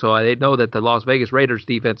defense, so they know that the Las Vegas Raiders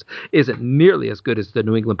defense isn't nearly as good as the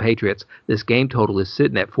New England Patriots. This game total is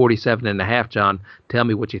sitting at 47.5. John, tell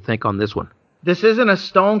me what you think on this one. This isn't a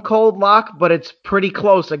stone cold lock, but it's pretty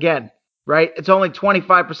close again, right? It's only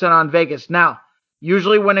 25% on Vegas. Now,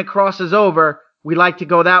 usually when it crosses over, we like to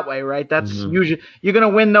go that way, right? That's usually, you're going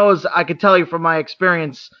to win those, I can tell you from my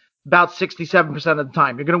experience, about 67% of the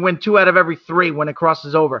time. You're going to win 2 out of every 3 when it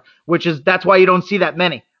crosses over, that's why you don't see that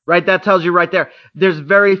many. Right, that tells you right there. There's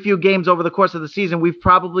very few games over the course of the season. We've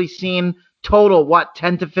probably seen total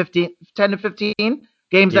 10 to 15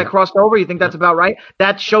 games that crossed over. You think that's about right?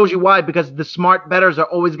 That shows you why, because the smart bettors are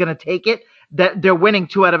always going to take it. That they're winning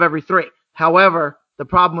 2 out of every 3. However, the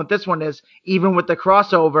problem with this one is even with the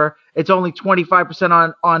crossover, it's only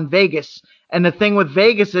 25% on Vegas. And the thing with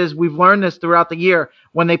Vegas is we've learned this throughout the year.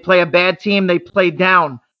 When they play a bad team, they play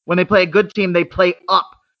down. When they play a good team, they play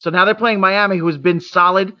up. So now they're playing Miami, who has been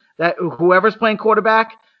solid. That whoever's playing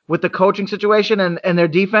quarterback with the coaching situation and their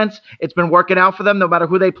defense, it's been working out for them no matter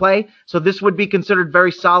who they play. So this would be considered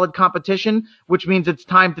very solid competition, which means it's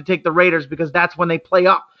time to take the Raiders because that's when they play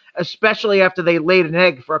up, especially after they laid an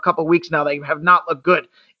egg for a couple of weeks now. They have not looked good.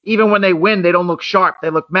 Even when they win, they don't look sharp. They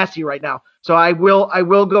look messy right now. So I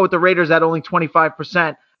will go with the Raiders at only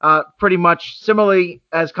 25%. Pretty much similarly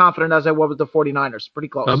as confident as I was with the 49ers. Pretty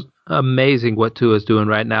close. Amazing what Tua's doing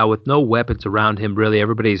right now with no weapons around him, really.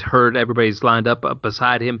 Everybody's hurt. Everybody's lined up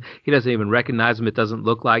beside him. He doesn't even recognize him, it doesn't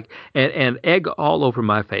look like. And egg all over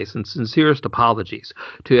my face. And sincerest apologies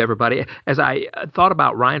to everybody. As I thought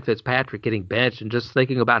about Ryan Fitzpatrick getting benched and just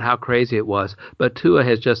thinking about how crazy it was. But Tua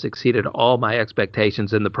has just exceeded all my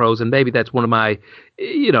expectations in the pros. And maybe that's one of my,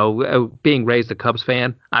 being raised a Cubs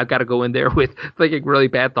fan, I've got to go in there with thinking really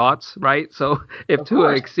bad thoughts, right? So if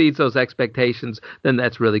Tua exceeds those expectations, then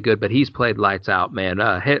that's really good. But he's played lights out, man.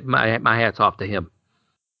 My hat's off to him.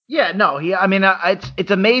 Yeah, no,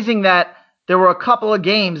 it's amazing that there were a couple of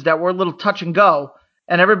games that were a little touch and go,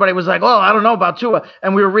 and everybody was like, "Oh, I don't know about Tua,"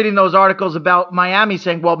 and we were reading those articles about Miami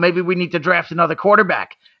saying, "Well, maybe we need to draft another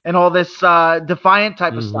quarterback," and all this defiant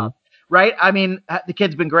type of stuff. right? I mean, the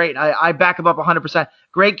kid's been great. I back him up 100%.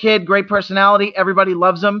 Great kid, great personality. Everybody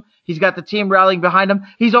loves him. He's got the team rallying behind him.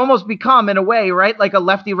 He's almost become, in a way, right, like a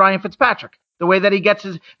lefty Ryan Fitzpatrick. The way that he gets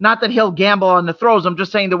his, not that he'll gamble on the throws, I'm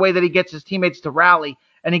just saying the way that he gets his teammates to rally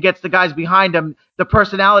and he gets the guys behind him. The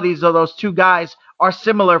personalities of those two guys are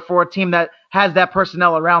similar for a team that has that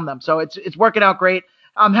personnel around them. So it's working out great.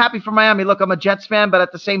 I'm happy for Miami. Look, I'm a Jets fan, but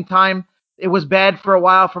at the same time, it was bad for a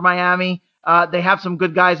while for Miami. They have some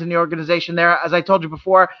good guys in the organization there. As I told you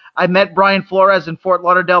before, I met Brian Flores in Fort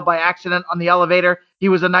Lauderdale by accident on the elevator. He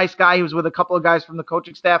was a nice guy. He was with a couple of guys from the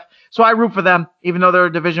coaching staff. So I root for them, even though they're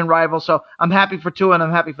a division rival. So I'm happy for Tua, and I'm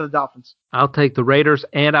happy for the Dolphins. I'll take the Raiders,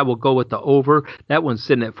 and I will go with the over. That one's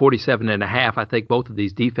sitting at 47.5. I think both of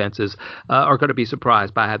these defenses are going to be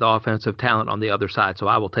surprised by the offensive talent on the other side, so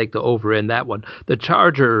I will take the over in that one. The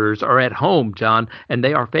Chargers are at home, John, and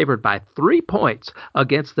they are favored by 3 points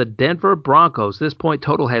against the Denver Broncos. This point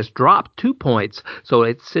total has dropped 2 points, so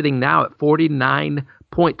it's sitting now at 49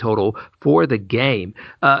 point total for the game.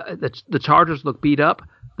 The Chargers look beat up.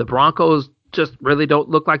 The Broncos just really don't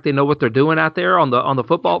look like they know what they're doing out there on the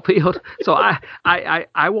football field. So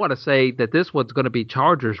I want to say that this one's going to be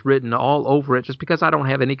Chargers written all over it, just because I don't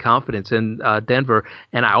have any confidence in Denver,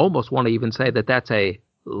 and I almost want to even say that that's a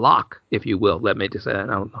lock, if you will. Let me just say, I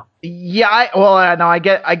don't know. Yeah,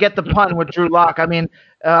 I get the pun with Drew Lock. I mean,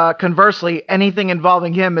 conversely, anything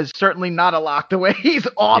involving him is certainly not a lock. The way he's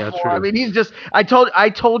awful. Yeah, I mean, he's just. I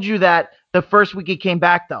told you that the first week he came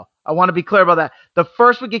back, though. I want to be clear about that. The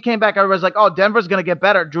first week he came back, everybody's like, "Oh, Denver's going to get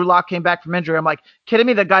better." Drew Lock came back from injury. I'm like, kidding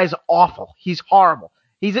me? The guy's awful. He's horrible.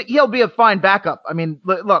 He'll be a fine backup. I mean,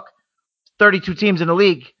 look, 32 teams in the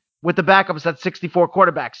league with the backups. That's 64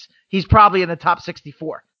 quarterbacks. He's probably in the top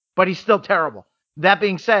 64, but he's still terrible. That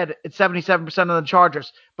being said, it's 77% of the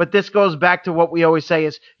Chargers. But this goes back to what we always say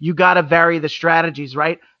is you got to vary the strategies,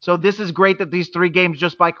 right? So this is great that these 3 games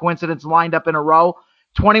just by coincidence lined up in a row.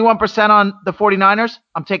 21% on the 49ers,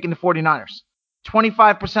 I'm taking the 49ers.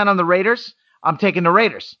 25% on the Raiders, I'm taking the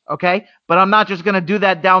Raiders, okay? But I'm not just going to do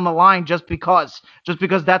that down the line just because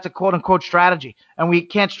that's a quote-unquote strategy. And we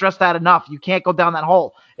can't stress that enough. You can't go down that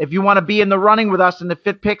hole. If you want to be in the running with us in the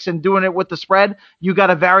fit picks and doing it with the spread, you got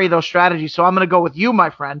to vary those strategies. So I'm going to go with you, my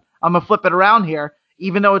friend. I'm going to flip it around here.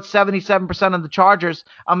 Even though it's 77% of the Chargers,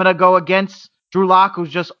 I'm going to go against Drew Lock, who's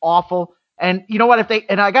just awful. And you know what?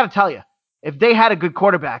 And I got to tell you, if they had a good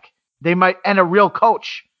quarterback, they might, and a real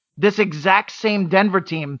coach, this exact same Denver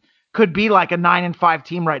team could be like a 9-5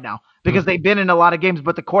 team right now because they've been in a lot of games,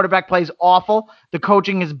 but the quarterback plays awful. The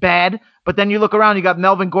coaching is bad. But then you look around, you got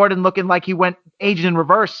Melvin Gordon looking like he went aged in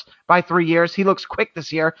reverse by 3 years. He looks quick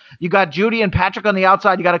this year. You got Judy and Patrick on the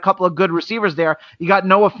outside. You got a couple of good receivers there. You got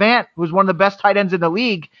Noah Fant, who's one of the best tight ends in the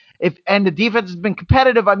league. And the defense has been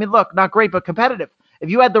competitive. I mean, look, not great, but competitive. If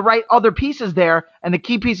you had the right other pieces there, and the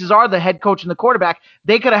key pieces are the head coach and the quarterback,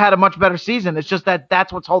 they could have had a much better season. It's just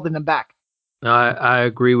that's what's holding them back. I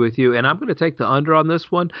agree with you, and I'm going to take the under on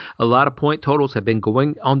this one. A lot of point totals have been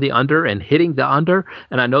going on the under and hitting the under,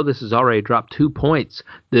 and I know this has already dropped 2 points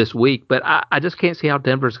this week, but I just can't see how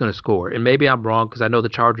Denver's going to score. And maybe I'm wrong because I know the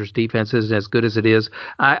Chargers' defense isn't as good as it is.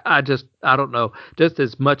 I don't know. Just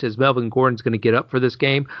as much as Melvin Gordon's going to get up for this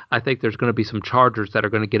game, I think there's going to be some Chargers that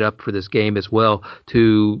are going to get up for this game as well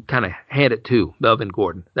to kind of hand it to Melvin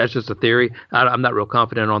Gordon. That's just a theory. I'm not real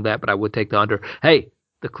confident on that, but I would take the under. Hey,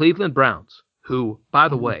 the Cleveland Browns, who, by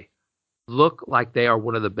the way, look like they are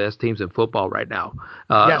one of the best teams in football right now,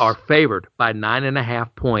 are favored by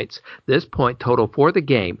 9.5 points. This point total for the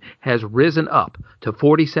game has risen up to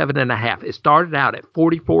 47.5. It started out at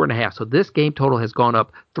 44.5. So this game total has gone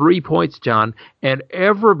up 3 points, John, and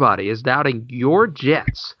everybody is doubting your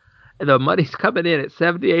Jets. The money's coming in at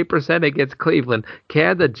 78% against Cleveland.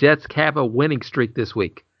 Can the Jets have a winning streak this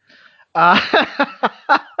week?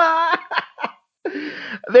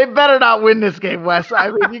 They better not win this game, Wes.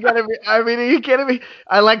 I mean, are you kidding me?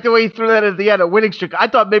 I like the way you threw that at the end, a winning streak. I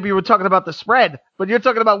thought maybe you were talking about the spread, but you're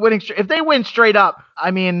talking about winning streak. If they win straight up,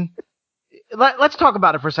 I mean, let's talk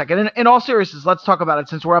about it for a second. In all seriousness, let's talk about it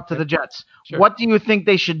since we're up to the Jets. Sure. What do you think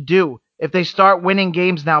they should do if they start winning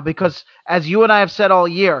games now? Because as you and I have said all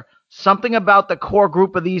year, something about the core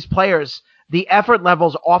group of these players, the effort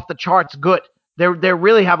level's off the charts good. They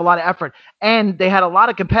really have a lot of effort, and they had a lot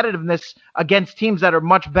of competitiveness against teams that are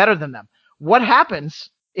much better than them. What happens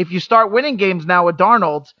if you start winning games now with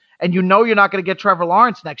Darnold and you know you're not going to get Trevor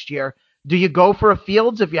Lawrence next year? Do you go for a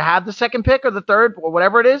Fields if you have the second pick or the third or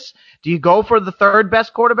whatever it is? Do you go for the third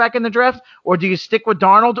best quarterback in the draft, or do you stick with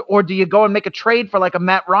Darnold, or do you go and make a trade for like a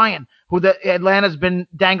Matt Ryan, who the Atlanta's been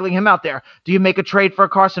dangling him out there? Do you make a trade for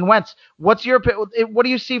Carson Wentz? What do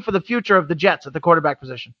you see for the future of the Jets at the quarterback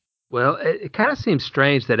position? Well, it kind of seems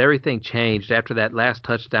strange that everything changed after that last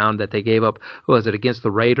touchdown that they gave up. Who was it against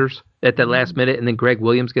the Raiders at that last minute, and then Greg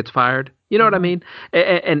Williams gets fired? You know what I Mm-hmm.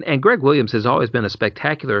 mean? And Greg Williams has always been a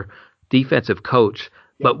spectacular defensive coach,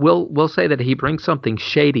 Yep. but we'll say that he brings something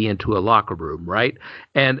shady into a locker room, right?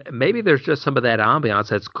 And maybe there's just some of that ambiance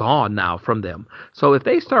that's gone now from them. So if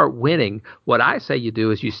they start winning, what I say you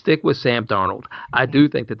do is you stick with Sam Darnold. I do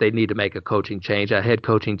think that they need to make a coaching change, a head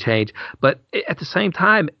coaching change, but at the same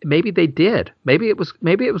time, maybe they did. Maybe it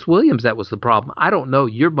was Williams that was the problem. I don't know.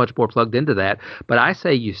 You're much more plugged into that, but I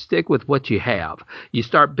say you stick with what you have. You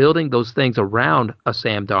start building those things around a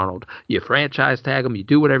Sam Darnold. You franchise tag him. You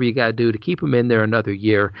do whatever you got to do to keep him in there another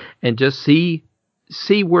year, and just see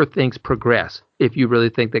where things progress. If you really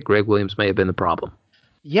think that Greg Williams may have been the problem.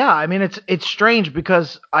 Yeah, I mean it's strange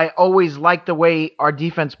because I always liked the way our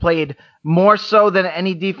defense played more so than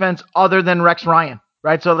any defense other than Rex Ryan,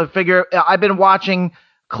 right? So the figure I've been watching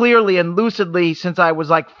clearly and lucidly since I was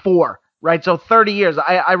like 4, right? So 30 years.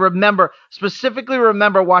 I remember specifically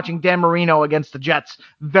remember watching Dan Marino against the Jets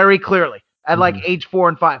very clearly at like Mhm. age 4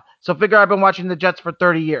 and 5. So figure I've been watching the Jets for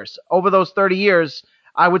 30 years. Over those 30 years,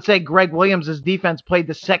 I would say Greg Williams' defense played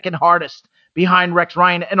the second hardest behind Rex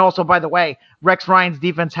Ryan. And also, by the way, Rex Ryan's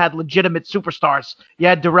defense had legitimate superstars. You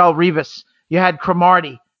had Darrell Revis, you had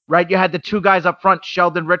Cromartie, right? You had the two guys up front,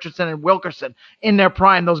 Sheldon Richardson and Wilkerson, in their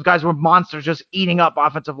prime. Those guys were monsters, just eating up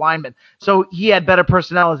offensive linemen. So he had better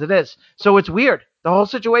personnel as it is. So it's weird. The whole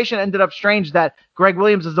situation ended up strange that Greg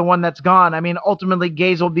Williams is the one that's gone. I mean, ultimately,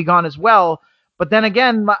 Gaze will be gone as well. But then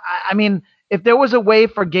again, I mean, if there was a way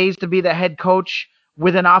for Gaze to be the head coach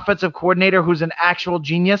with an offensive coordinator who's an actual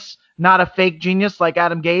genius, not a fake genius like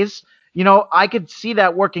Adam Gaze, I could see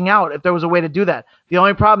that working out if there was a way to do that. The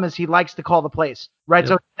only problem is he likes to call the plays, right?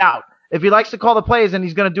 So Yep. he's out. If he likes to call the plays and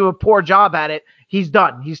he's going to do a poor job at it, he's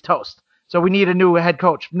done. He's toast. So we need a new head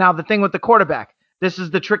coach. Now, the thing with the quarterback, this is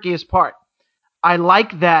the trickiest part. I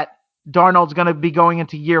like that Darnold's going to be going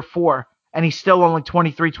into year 4 and he's still only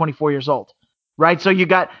 23, 24 years old. Right? So you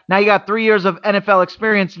got 3 years of NFL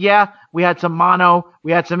experience. Yeah, we had some mono,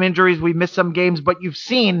 we had some injuries, we missed some games, but you've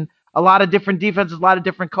seen a lot of different defenses, a lot of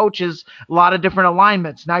different coaches, a lot of different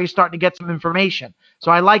alignments. Now you're starting to get some information. So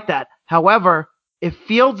I like that. However, if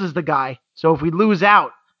Fields is the guy, so if we lose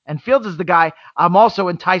out and Fields is the guy, I'm also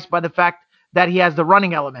enticed by the fact that he has the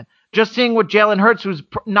running element. Just seeing what Jalen Hurts, who's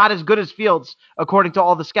not as good as Fields, according to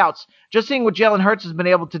all the scouts, just seeing what Jalen Hurts has been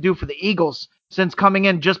able to do for the Eagles since coming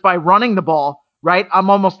in just by running the ball, right? I'm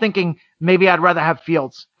almost thinking maybe I'd rather have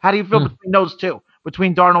Fields. How do you feel Hmm. between those two,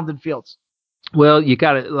 between Darnold and Fields? Well, you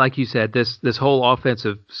got to, like you said, this whole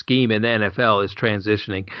offensive scheme in the NFL is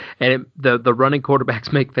transitioning, and the running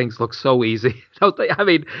quarterbacks make things look so easy. Don't they? I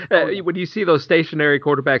mean, Oh, yeah. when you see those stationary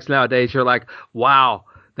quarterbacks nowadays, you're like, wow,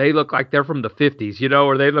 they look like they're from the 50s,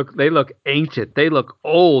 or they look ancient, they look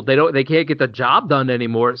old, they can't get the job done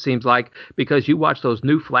anymore. It seems like because you watch those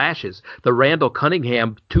new flashes, the Randall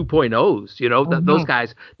Cunningham 2.0s, those Mm-hmm.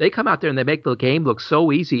 guys, they come out there and they make the game look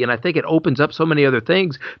so easy, and I think it opens up so many other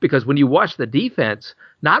things because when you watch the defense,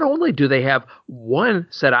 not only do they have one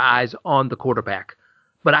set of eyes on the quarterback,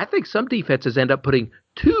 but I think some defenses end up putting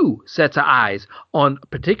two sets of eyes on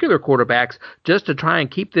particular quarterbacks just to try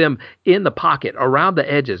and keep them in the pocket around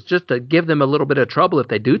the edges, just to give them a little bit of trouble if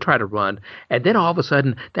they do try to run. And then all of a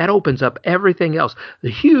sudden, that opens up everything else.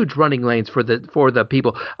 The huge running lanes for the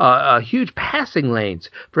people, huge passing lanes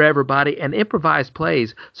for everybody, and improvised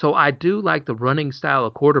plays. So I do like the running style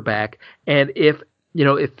of quarterback. And if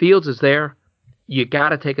Fields is there, you got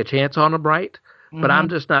to take a chance on him, right? But Mm-hmm. I'm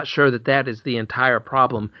just not sure that that is the entire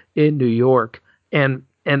problem in New York. And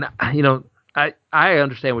I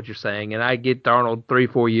understand what you're saying, and I get Darnold 3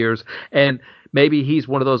 4 years, and maybe he's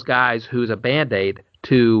one of those guys who's a band aid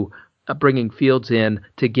to bringing Fields in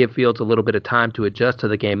to give Fields a little bit of time to adjust to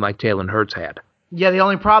the game, like Jalen Hurts had. Yeah, the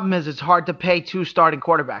only problem is it's hard to pay two starting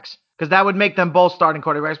quarterbacks because that would make them both starting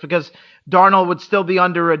quarterbacks because Darnold would still be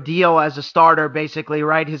under a deal as a starter, basically,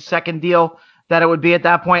 right? His second deal that it would be at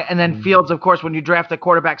that point. And then Fields, of course, when you draft a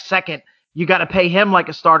quarterback second, you got to pay him like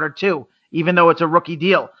a starter too, even though it's a rookie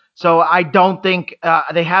deal. So I don't think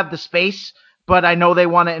they have the space, but I know they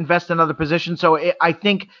want to invest in other positions. So I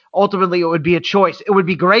think ultimately it would be a choice. It would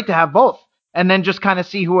be great to have both and then just kind of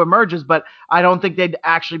see who emerges. But I don't think they'd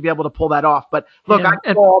actually be able to pull that off. But look, I Yeah, could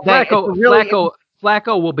and go all day. It's a Flacco, really Flacco,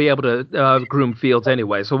 Flacco will be able to groom Fields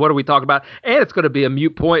anyway. So what are we talking about? And it's going to be a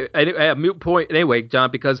mute point anyway,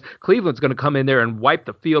 John, because Cleveland's going to come in there and wipe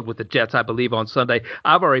the field with the Jets, I believe, on Sunday.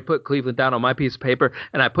 I've already put Cleveland down on my piece of paper,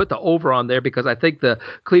 and I put the over on there because I think the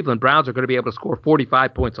Cleveland Browns are going to be able to score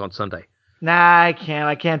 45 points on Sunday. Nah, I can't.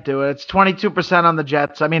 I can't do it. It's 22% on the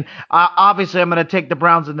Jets. I mean, obviously, I'm going to take the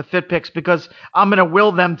Browns in the fit picks because I'm going to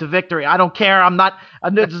will them to victory. I don't care. I'm not.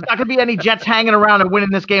 There's not going to be any Jets hanging around and winning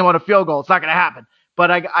this game on a field goal. It's not going to happen. But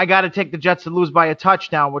I got to take the Jets to lose by a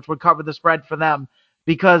touchdown, which would cover the spread for them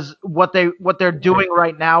because what they're doing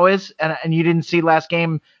right now is, and you didn't see last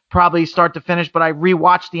game probably start to finish, but I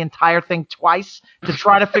rewatched the entire thing twice to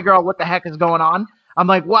try to figure out what the heck is going on. I'm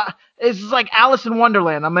like, what? This is like Alice in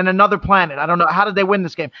Wonderland. I'm in another planet. I don't know. How did they win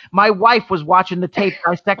this game? My wife was watching the tape,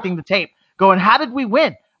 dissecting the tape, going, how did we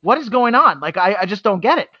win? What is going on? Like, I just don't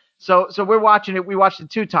get it. So we're watching it. We watched it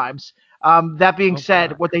 2 times. That being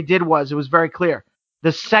said, what they did was, it was very clear.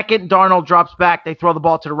 The second Darnold drops back, they throw the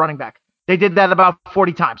ball to the running back. They did that about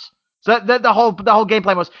 40 times. So the whole game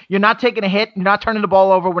plan was, you're not taking a hit. You're not turning the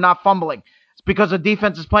ball over. We're not fumbling. It's because the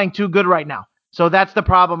defense is playing too good right now. So that's the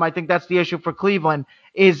problem. I think that's the issue for Cleveland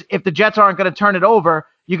is if the Jets aren't going to turn it over,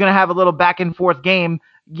 you're going to have a little back and forth game.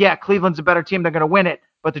 Yeah, Cleveland's a better team. They're going to win it,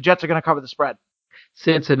 but the Jets are going to cover the spread.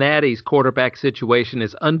 Cincinnati's quarterback situation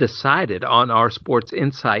is undecided on our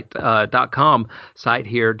sportsinsight.com site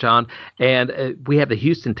here, John. And we have the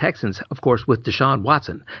Houston Texans, of course, with Deshaun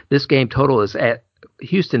Watson. This game total is at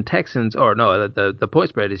Houston Texans, or no, the point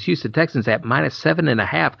spread is Houston Texans at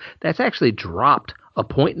 -7.5. That's actually dropped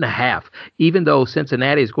 1.5, even though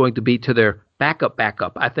Cincinnati is going to be to their backup.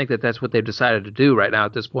 I think that's what they've decided to do right now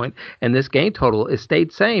at this point. And this game total is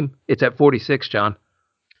stayed same. It's at 46, John.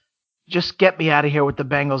 Just get me out of here with the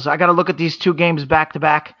Bengals. I got to look at these 2 games back to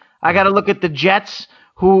back. I got to look at the Jets,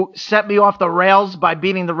 who set me off the rails by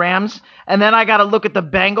beating the Rams. And then I got to look at the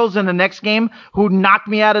Bengals in the next game, who knocked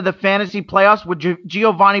me out of the fantasy playoffs with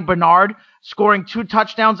Giovanni Bernard scoring 2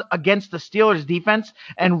 touchdowns against the Steelers defense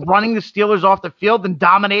and running the Steelers off the field and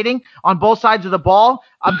dominating on both sides of the ball.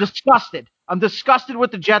 I'm disgusted. I'm disgusted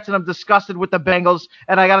with the Jets, and I'm disgusted with the Bengals,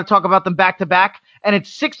 and I got to talk about them back to back. And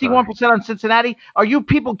it's 61% on Cincinnati. Are you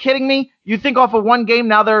people kidding me? You think off of one game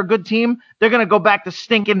now they're a good team? They're going to go back to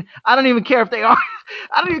stinking. I don't even care if they are.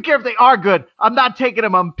 I don't even care if they are good. I'm not taking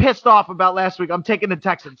them. I'm pissed off about last week. I'm taking the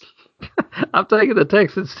Texans. I'm taking the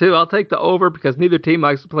Texans too. I'll take the over because neither team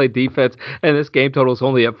likes to play defense, and this game total is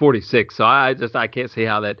only at 46. So I can't see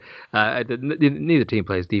how that neither team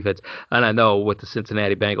plays defense. And I know what the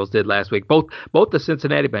Cincinnati Bengals did last week. Both the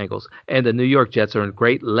Cincinnati Bengals and the New York Jets are in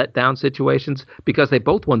great letdown situations because they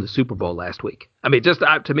both won the Super Bowl last week. I mean, just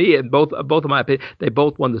to me, in both of my opinion, they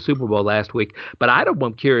both won the Super Bowl last week. But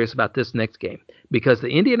I'm curious about this next game because the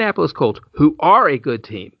Indianapolis Colts, who are a good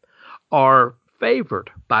team, are favored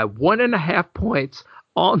by 1.5 points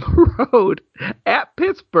on the road at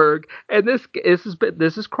Pittsburgh, and this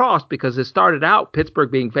is crossed because it started out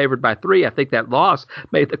Pittsburgh being favored by 3. I think that loss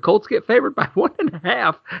made the Colts get favored by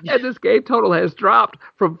 1.5, and this game total has dropped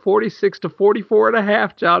from 46 to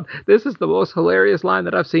 44.5. John, this is the most hilarious line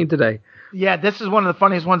that I've seen today. Yeah, this is one of the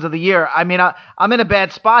funniest ones of the year. I mean, I'm in a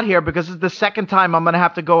bad spot here because it's the second time I'm going to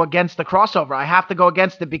have to go against the crossover. I have to go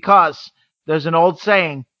against it because there's an old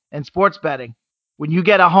saying in sports betting. When you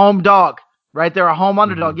get a home dog, right? They're a home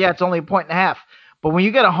underdog. Yeah, it's only 1.5. But when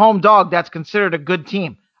you get a home dog, that's considered a good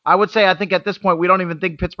team. I think at this point, we don't even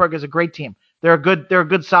think Pittsburgh is a great team. They're a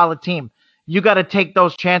good solid team. You got to take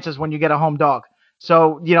those chances when you get a home dog.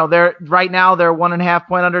 So, they're 1.5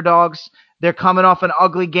 point underdogs. They're coming off an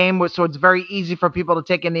ugly game, so it's very easy for people to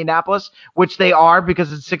take Indianapolis, which they are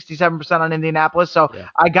because it's 67% on Indianapolis. So yeah.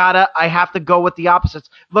 I have to go with the opposites.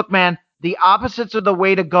 Look, man, the opposites are the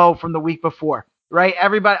way to go from the week before. Right,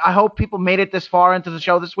 everybody. I hope people made it this far into the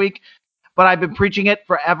show this week, but I've been preaching it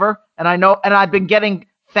forever, and I've been getting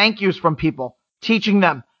thank yous from people teaching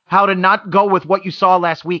them how to not go with what you saw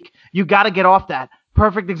last week. You got to get off that.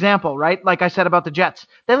 Perfect example, right? Like I said about the Jets,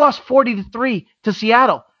 they lost 40-3 to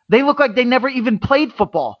Seattle. They look like they never even played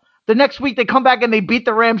football. The next week they come back and they beat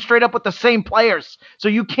the Rams straight up with the same players. So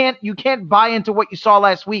you can't buy into what you saw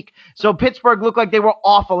last week. So Pittsburgh looked like they were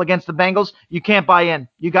awful against the Bengals. You can't buy in.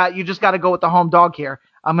 You just got to go with the home dog here.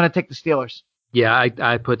 I'm going to take the Steelers. Yeah,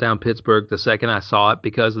 I put down Pittsburgh the second I saw it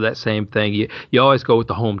because of that same thing. You always go with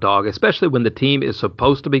the home dog, especially when the team is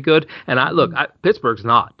supposed to be good. And Pittsburgh's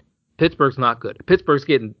not. Pittsburgh's not good. Pittsburgh's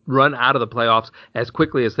getting run out of the playoffs as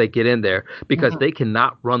quickly as they get in there because they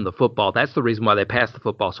cannot run the football. That's the reason why they pass the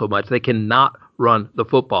football so much. They cannot run the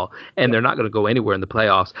football, and they're not going to go anywhere in the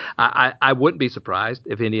playoffs. I wouldn't be surprised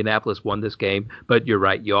if Indianapolis won this game, but you're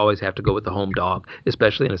right. You always have to go with the home dog,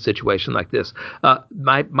 especially in a situation like this.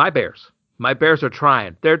 My Bears My Bears are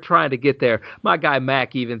trying. They're trying to get there. My guy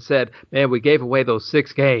Mac even said, man, we gave away those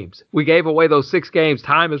 6 games. We gave away those 6 games.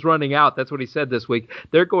 Time is running out. That's what he said this week.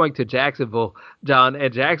 They're going to Jacksonville, John.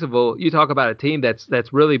 And Jacksonville, you talk about a team that's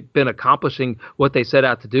really been accomplishing what they set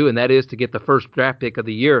out to do, and that is to get the first draft pick of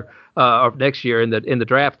the year of next year in the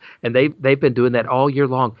draft. And they've been doing that all year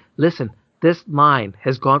long. Listen, this line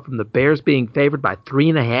has gone from the Bears being favored by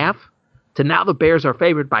 3.5 to now the Bears are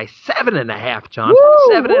favored by 7.5, John.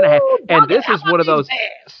 Woo, 7.5. woo, And Duncan, this how is about one of these those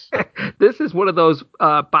Bears? this is one of those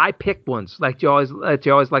buy pick ones like you always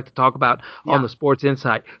like to talk about on Yeah. the Sports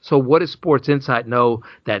Insight. So what does Sports Insight know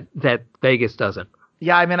that Vegas doesn't?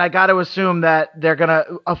 Yeah, I mean, I got to assume that they're gonna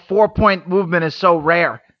a 4 point movement is so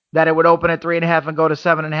rare that it would open at 3.5 and go to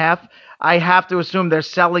 7.5. I have to assume they're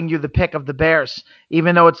selling you the pick of the Bears,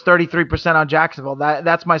 even though it's 33% on Jacksonville.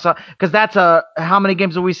 That's my son, because that's how many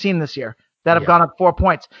games have we seen this year that have Yeah. gone up 4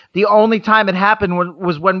 points? The only time it happened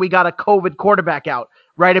was when we got a COVID quarterback out,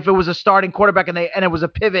 right? If it was a starting quarterback and it was a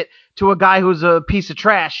pivot to a guy who's a piece of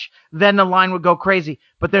trash, then the line would go crazy.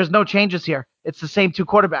 But there's no changes here. It's the same two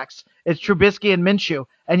quarterbacks. It's Trubisky and Minshew,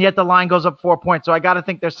 and yet the line goes up 4 points. So I got to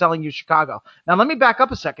think they're selling you Chicago. Now let me back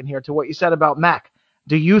up a second here to what you said about Mac.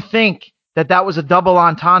 Do you think that was a double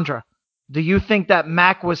entendre? Do you think that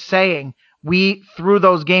Mac was saying we threw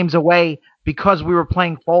those games away because we were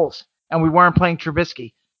playing Foles and we weren't playing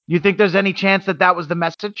Trubisky? You think there's any chance that was the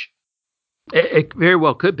message? It very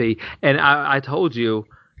well could be. And I told you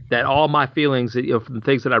that all my feelings, from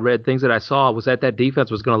things that I read, things that I saw, was that defense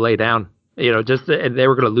was going to lay down. And they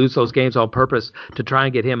were going to lose those games on purpose to try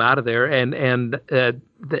and get him out of there. And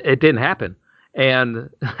it didn't happen. And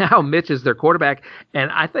now Mitch is their quarterback. And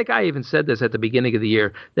I think I even said this at the beginning of the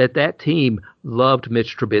year, that team loved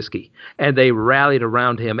Mitch Trubisky and they rallied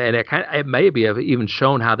around him. And it may be even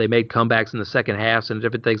shown how they made comebacks in the second halves and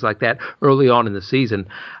different things like that early on in the season.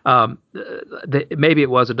 Maybe it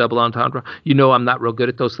was a double entendre. I'm not real good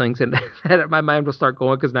at those things. And my mind will start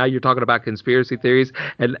going because now you're talking about conspiracy theories.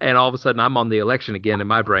 And all of a sudden I'm on the election again in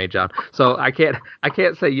my brain, John. So I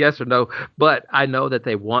can't say yes or no, but I know that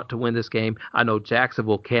they want to win this game. I know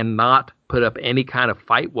Jacksonville cannot put up any kind of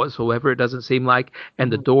fight whatsoever, it doesn't seem like,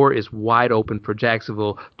 and the door is wide open for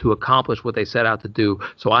Jacksonville to accomplish what they set out to do.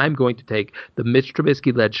 So I'm going to take the Mitch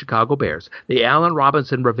Trubisky-led Chicago Bears, the Allen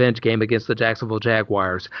Robinson revenge game against the Jacksonville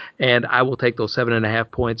Jaguars, and I will take those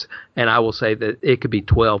 7.5 points, and I will say that it could be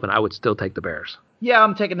 12, and I would still take the Bears. Yeah,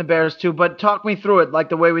 I'm taking the Bears too, but talk me through it like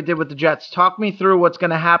the way we did with the Jets. Talk me through what's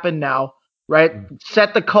going to happen now, right?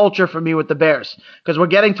 Set the culture for me with the Bears because we're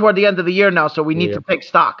getting toward the end of the year now, so we need to take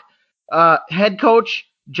stock. Head coach,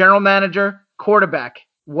 general manager, quarterback.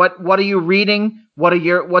 What are you reading?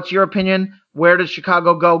 What's your opinion? Where does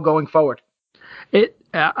Chicago go going forward?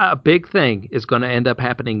 A big thing is going to end up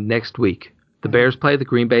happening next week. The Bears play the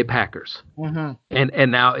Green Bay Packers,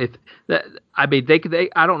 and now I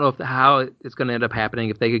don't know how it's going to end up happening.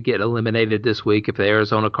 If they could get eliminated this week, if the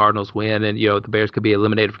Arizona Cardinals win, and the Bears could be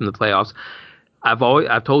eliminated from the playoffs.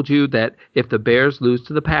 I've told you that if the Bears lose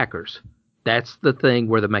to the Packers, that's the thing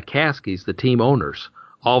where the McCaskies, the team owners,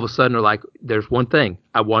 all of a sudden are like, there's one thing.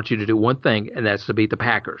 I want you to do one thing, and that's to beat the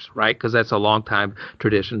Packers, right? Because that's a long time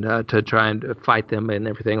tradition to try and fight them and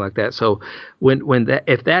everything like that. So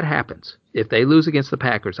if that happens, if they lose against the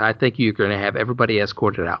Packers, I think you're going to have everybody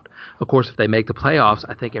escorted out. Of course, if they make the playoffs,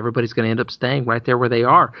 I think everybody's going to end up staying right there where they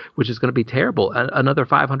are, which is going to be terrible. Another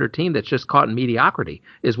 500 team that's just caught in mediocrity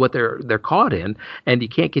is what they're caught in, and you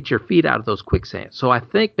can't get your feet out of those quicksands. So I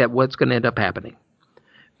think that what's going to end up happening,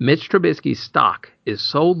 Mitch Trubisky's stock is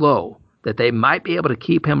so low that they might be able to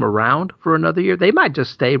keep him around for another year. They might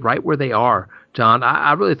just stay right where they are, John.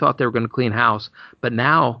 I really thought they were going to clean house, but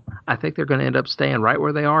now I think they're going to end up staying right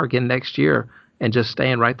where they are again next year and just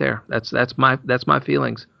staying right there. That's my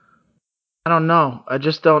feelings. I don't know. I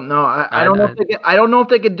just don't know. I don't know if I don't know if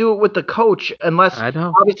they could do it with the coach unless I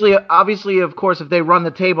know. obviously of course if they run the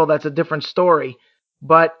table that's a different story.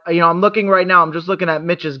 But I'm looking right now. I'm just looking at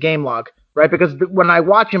Mitch's game log, right? Because when I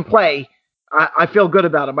watch him play, I feel good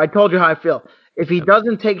about him. I told you how I feel. If he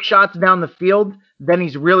doesn't take shots down the field, then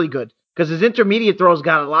he's really good because his intermediate throws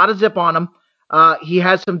got a lot of zip on him. He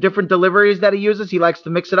has some different deliveries that he uses. He likes to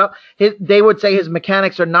mix it up. They would say his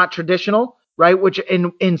mechanics are not traditional, right? Which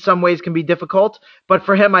in some ways can be difficult. But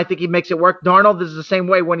for him, I think he makes it work. Darnold is the same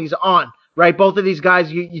way when he's on, right? Both of these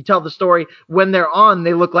guys, you tell the story, when they're on,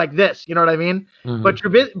 they look like this. You know what I mean? Mm-hmm.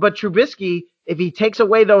 But Trubisky, if he takes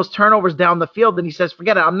away those turnovers down the field, then he says,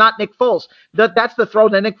 forget it, I'm not Nick Foles. That's the throw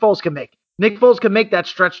that Nick Foles can make. Nick Foles can make that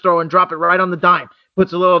stretch throw and drop it right on the dime.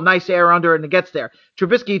 Puts a little nice air under it and it gets there.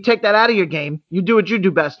 Trubisky, you take that out of your game. You do what you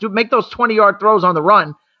do best. Make those 20-yard throws on the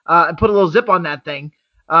run and put a little zip on that thing.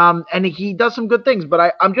 and he does some good things.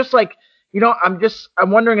 But I'm just like, I'm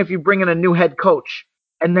wondering if you bring in a new head coach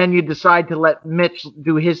and then you decide to let Mitch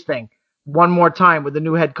do his thing one more time with the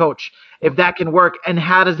new head coach, if that can work, and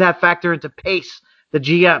how does that factor into Pace, the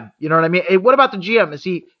GM? You know what I mean? What about the GM? Is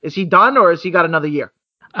he done, or has he got another year?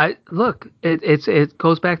 I look, it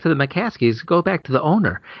goes back to the McCaskies, it goes back to the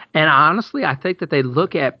owner. And honestly, I think that they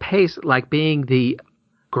look at Pace like being the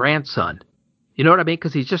grandson. You know what I mean?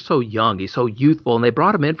 Because he's just so young, he's so youthful, and they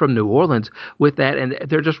brought him in from New Orleans with that, and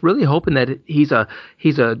they're just really hoping that he's a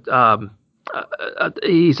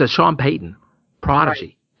Sean Payton Right.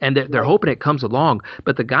 prodigy. And they're Right. hoping it comes along,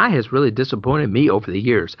 but the guy has really disappointed me over the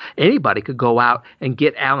years. Anybody could go out and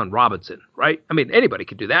get Allen Robinson, right? I mean, anybody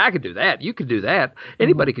could do that. I could do that. You could do that. Mhm.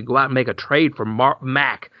 Anybody could go out and make a trade for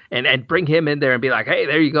Mac and bring him in there and be like, hey,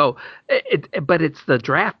 there you go. But it's the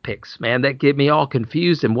draft picks, man, that get me all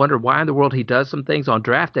confused and wonder why in the world he does some things on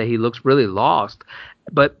draft day. He looks really lost.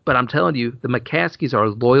 But I'm telling you, the McCaskies are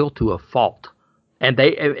loyal to a fault. And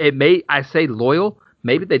it may, I say loyal,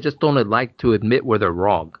 maybe they just don't like to admit where they're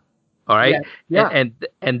wrong. All Yeah. right, and Yeah.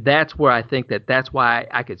 and that's where I think that's why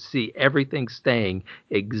I could see everything staying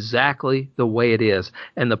exactly the way it is,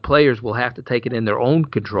 and the players will have to take it in their own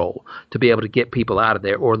control to be able to get people out of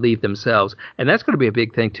there or leave themselves, and that's going to be a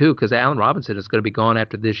big thing too because Allen Robinson is going to be gone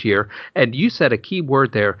after this year, and you said a key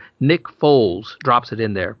word there. Nick Foles drops it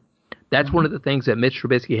in there. That's one Mhm. of the things that Mitch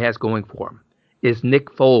Trubisky has going for him is Nick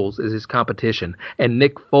Foles is his competition. And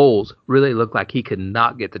Nick Foles really looked like he could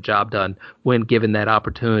not get the job done when given that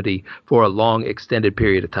opportunity for a long extended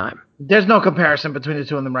period of time. There's no comparison between the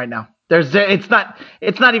two of them right now. It's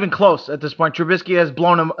not even close at this point. Trubisky has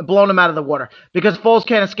blown him out of the water because Foles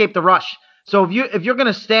can't escape the rush. So if you're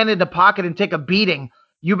gonna stand in the pocket and take a beating,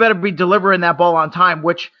 you better be delivering that ball on time.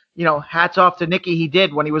 Which, hats off to Nicky, he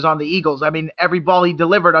did when he was on the Eagles. I mean, every ball he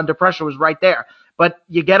delivered under pressure was right there. But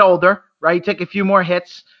you get older, right? You take a few more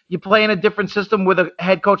hits. You play in a different system with a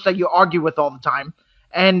head coach that you argue with all the time,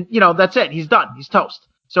 and that's it. He's done. He's toast.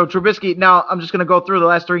 So Trubisky, now I'm just going to go through the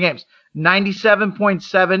last three games.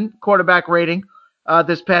 97.7 quarterback rating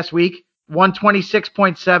this past week,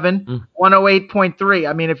 126.7, Mm. 108.3.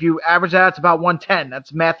 I mean, if you average that, it's about 110.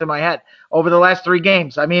 That's math in my head. Over the last three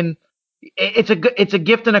games, I mean, it's a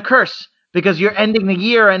gift and a curse because you're ending the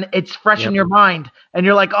year and it's fresh in Yep. your mind, and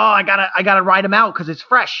you're like, oh, I gotta ride him out because it's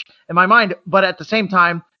fresh in my mind. But at the same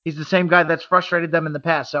time, he's the same guy that's frustrated them in the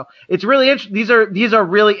past. So it's really interesting. These are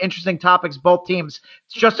really interesting topics. Both teams.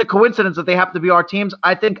 It's just a coincidence that they happen to be our teams.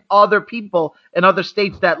 I think other people in other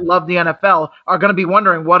states that love the NFL are going to be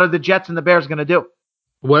wondering what are the Jets and the Bears going to do.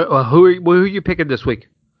 Who are you picking this week?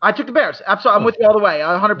 I took the Bears. Absolutely. I'm Oh, with you all the way.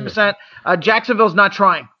 yeah. 100%. Jacksonville's not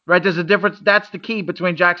trying, right? There's a difference. That's the key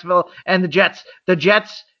between Jacksonville and the Jets. The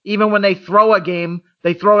Jets, even when they throw a game,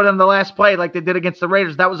 they throw it on the last play like they did against the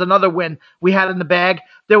Raiders. That was another win we had in the bag.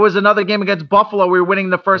 There was another game against Buffalo. We were winning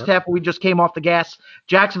the first Yep. half, but we just came off the gas.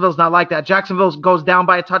 Jacksonville's not like that. Jacksonville goes down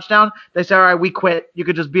by a touchdown. They say, all right, we quit. You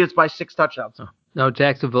could just beat us by 6 touchdowns. Oh. No,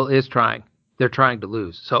 Jacksonville is trying. They're trying to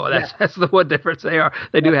lose. So Yeah, that's the one difference they are.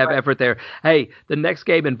 They do that's have right. effort there. Hey, the next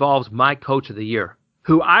game involves my coach of the year,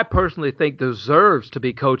 who I personally think deserves to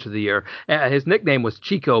be coach of the year. His nickname was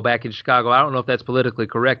Chico back in Chicago. I don't know if that's politically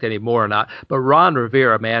correct anymore or not, but Ron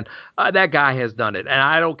Rivera, man, that guy has done it. And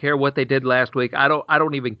I don't care what they did last week. I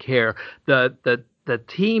don't even care. The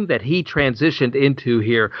team that he transitioned into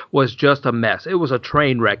here was just a mess. It was a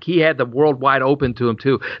train wreck. He had the world wide open to him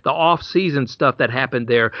too. The off-season stuff that happened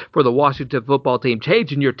there for the Washington football team,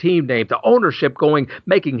 changing your team name, the ownership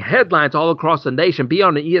making headlines all across the nation, be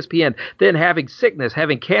on the ESPN, then having sickness,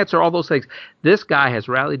 having cancer, all those things. This guy has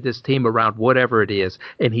rallied this team around whatever it is,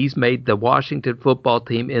 and he's made the Washington football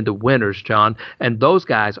team into winners, John. And those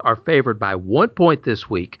guys are favored by 1 point this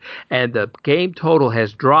week, and the game total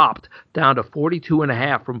has dropped down to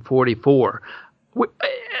 42.5 from 44.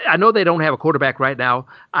 I know they don't have a quarterback right now.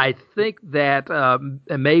 I think that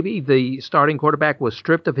maybe the starting quarterback was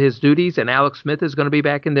stripped of his duties, and Alex Smith is going to be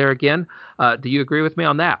back in there again. Do you agree with me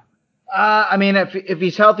on that? I mean, if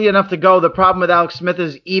he's healthy enough to go, the problem with Alex Smith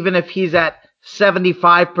is even if he's at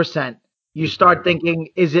 75%, you He's got to start go. thinking,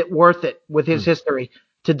 is it worth it with his Hmm. history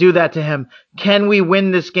to do that to him? Can we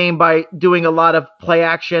win this game by doing a lot of play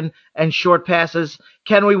action and short passes?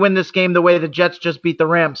 Can we win this game the way the Jets just beat the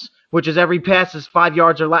Rams, which is every pass is 5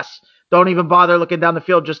 yards or less? Don't even bother looking down the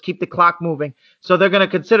field. Just keep the clock moving. So they're going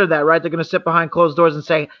to consider that, right? They're going to sit behind closed doors and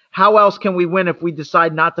say, how else can we win if we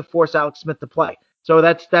decide not to force Alex Smith to play? So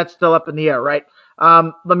that's still up in the air, right?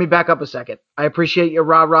 Let me back up a second. I appreciate your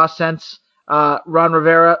rah-rah sense. Ron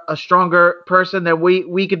Rivera, a stronger person than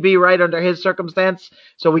we could be, right, under his circumstance.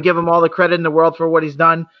 So we give him all the credit in the world for what he's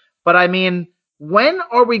done. But I mean, when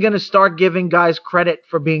are we going to start giving guys credit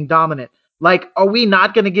for being dominant? Like, are we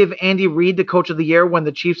not going to give Andy Reid the coach of the year when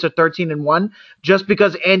the Chiefs are 13-1 just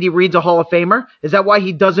because Andy Reid's a Hall of Famer? Is that why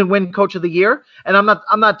he doesn't win coach of the year? And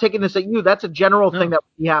I'm not taking this at you. That's a general thing No. that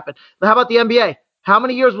will happen. But how about the NBA? How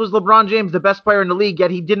many years was LeBron James the best player in the league, yet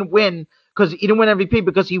he didn't win because he didn't win MVP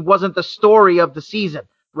because he wasn't the story of the season,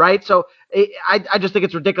 right? So I just think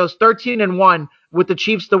it's ridiculous. 13-1 with the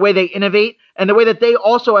Chiefs, the way they innovate and the way that they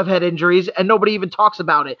also have had injuries and nobody even talks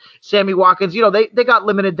about it. Sammy Watkins, they got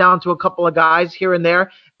limited down to a couple of guys here and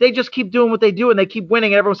there. They just keep doing what they do and they keep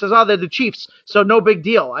winning. And everyone says, oh, they're the Chiefs, so no big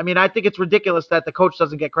deal. I mean, I think it's ridiculous that the coach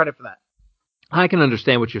doesn't get credit for that. I can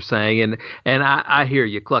understand what you're saying, and I hear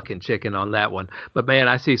you clucking chicken on that one. But man,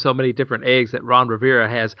 I see so many different eggs that Ron Rivera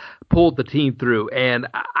has pulled the team through, and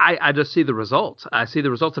I just see the results. I see the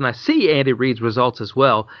results, and I see Andy Reid's results as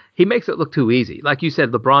well. He makes it look too easy. Like you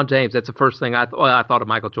said, LeBron James. That's the first thing I thought of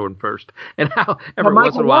Michael Jordan first, and how Well, every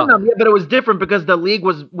once in Michael a won while. them, yeah, but it was different because the league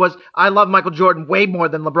was. I love Michael Jordan way more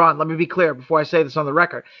than LeBron. Let me be clear before I say this on the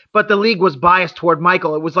record. But the league was biased toward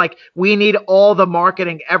Michael. It was like we need all the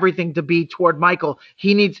marketing, everything to be toward Michael.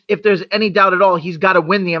 He needs, if there's any doubt at all, he's got to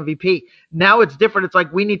win the MVP. Now it's different. It's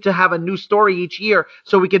like we need to have a new story each year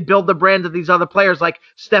so we can build the brand of these other players like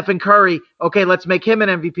Stephen Curry. Okay, let's make him an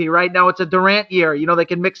MVP. Right now it's a Durant year. They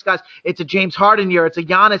can mix guys. It's a James Harden year. It's a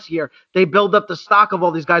Giannis year. They build up the stock of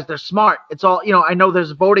all these guys. They're smart. It's all, I know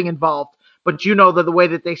there's voting involved, but the way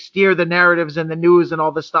that they steer the narratives and the news and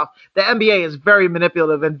all this stuff. The NBA is very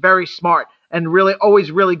manipulative and very smart and really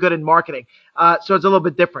always really good in marketing. So it's a little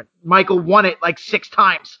bit different. Michael won it like 6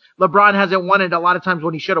 times. LeBron hasn't won it a lot of times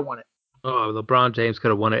when he should have won it. Oh, LeBron James could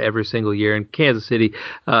have won it every single year. In Kansas City,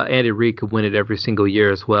 Andy Reid could win it every single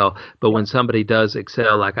year as well. But when somebody does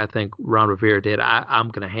excel, like I think Ron Rivera did, I'm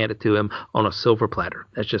going to hand it to him on a silver platter.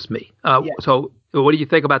 That's just me. Yeah. So what do you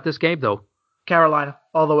think about this game, though? Carolina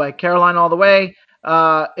all the way. Carolina all the way.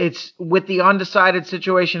 It's with the undecided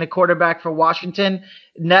situation at quarterback for Washington.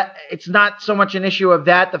 It's not so much an issue of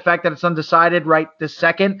that, the fact that it's undecided right this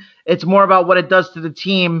second. It's more about what it does to the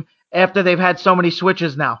team after they've had so many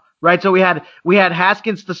switches now, right? So we had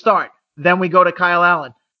Haskins to start. Then we go to Kyle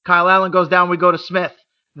Allen. Kyle Allen goes down. We go to Smith.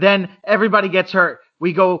 Then everybody gets hurt.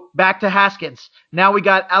 We go back to Haskins. Now we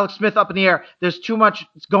got Alex Smith up in the air. There's too much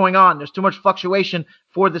going on. There's too much fluctuation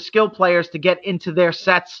for the skill players to get into their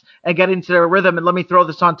sets and get into their rhythm. And let me throw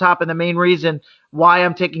this on top. And the main reason why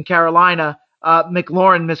I'm taking Carolina,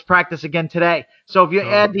 McLaurin missed practice again today. So if you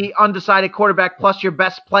add the undecided quarterback plus your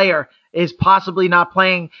best player is possibly not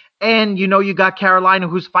playing, and you got Carolina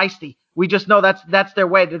who's feisty. We just know that's their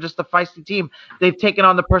way. They're just a feisty team. They've taken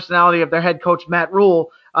on the personality of their head coach, Matt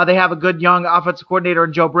Rule. They have a good young offensive coordinator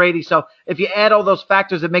in Joe Brady. So if you add all those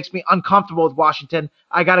factors, it makes me uncomfortable with Washington.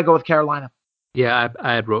 I got to go with Carolina. Yeah,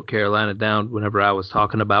 I had wrote Carolina down whenever I was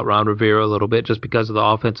talking about Ron Rivera a little bit, just because of the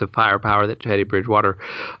offensive firepower that Teddy Bridgewater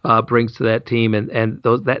brings to that team, and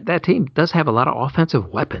that team does have a lot of offensive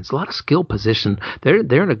weapons, a lot of skill position.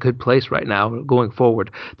 They're in a good place right now going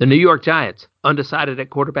forward. The New York Giants, undecided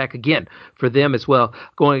at quarterback again for them as well,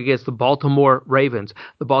 going against the Baltimore Ravens.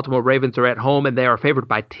 The Baltimore Ravens are at home and they are favored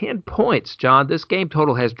by 10 points. John, this game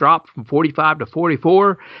total has dropped from 45 to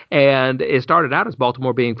 44, and it started out as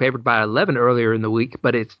Baltimore being favored by 11 earlier in the week,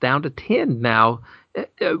 but it's down to 10 now.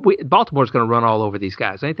 Baltimore's going to run all over these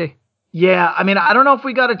guys, ain't they? Yeah, I mean, I don't know if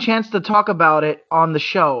we got a chance to talk about it on the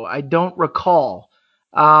show. I don't recall.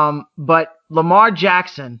 But Lamar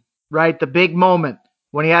Jackson, right, the big moment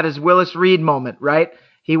when he had his Willis Reed moment, right?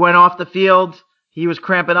 He went off the field. He was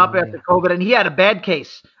cramping up after COVID, and he had a bad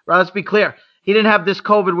case. Right? Let's be clear. He didn't have this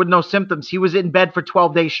COVID with no symptoms. He was in bed for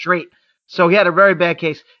 12 days straight. So he had a very bad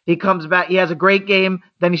case. He comes back. He has a great game.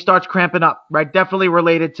 Then he starts cramping up, right? Definitely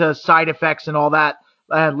related to side effects and all that,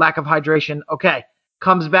 lack of hydration. Okay.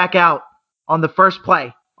 Comes back out on the first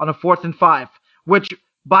play on a 4th and 5, which,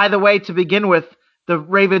 by the way, to begin with, the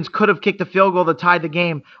Ravens could have kicked a field goal to tie the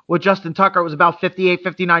game with Justin Tucker. It was about 58,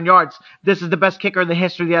 59 yards. This is the best kicker in the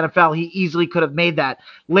history of the NFL. He easily could have made that.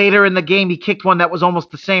 Later in the game, he kicked one that was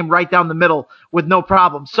almost the same right down the middle with no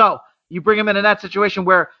problem. So you bring him in that situation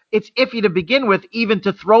where it's iffy to begin with, even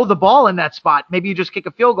to throw the ball in that spot. Maybe you just kick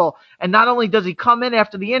a field goal. And not only does he come in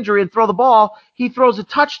after the injury and throw the ball, he throws a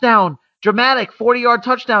touchdown. Dramatic 40-yard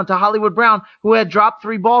touchdown to Hollywood Brown, who had dropped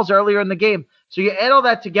 3 balls earlier in the game. So you add all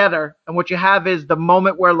that together, and what you have is the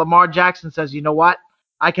moment where Lamar Jackson says, you know what?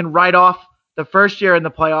 I can write off the first year in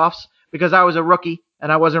the playoffs because I was a rookie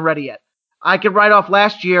and I wasn't ready yet. I could write off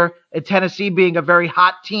last year at Tennessee being a very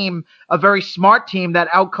hot team, a very smart team that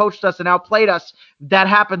outcoached us and outplayed us. That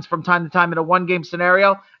happens from time to time in a one-game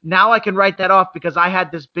scenario. Now I can write that off because I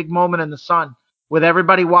had this big moment in the sun with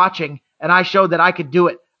everybody watching, and I showed that I could do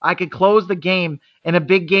it. I could close the game in a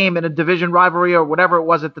big game in a division rivalry or whatever it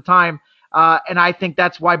was at the time. And I think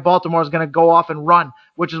that's why Baltimore is going to go off and run,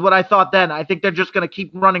 which is what I thought then. I think they're just going to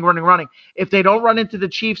keep running. If they don't run into the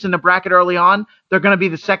Chiefs in the bracket early on, they're going to be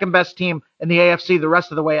the second best team in the AFC the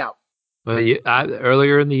rest of the way out. Well,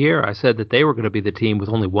 earlier in the year, I said that they were going to be the team with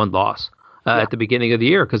only one loss at the beginning of the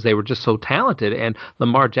year because they were just so talented, and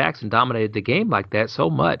Lamar Jackson dominated the game like that so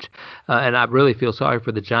much. And I really feel sorry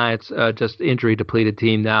for the Giants, just injury-depleted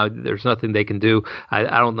team now. There's nothing they can do. I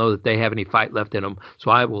don't know that they have any fight left in them, so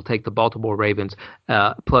I will take the Baltimore Ravens.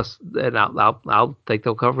 Plus, and I'll think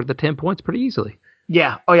they'll cover the 10 points pretty easily.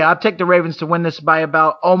 Yeah. Oh, yeah. I'll take the Ravens to win this by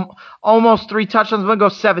about almost 3 touchdowns. I'm going to go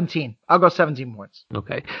 17. I'll go 17 points.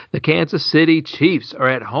 Okay. The Kansas City Chiefs are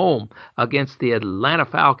at home against the Atlanta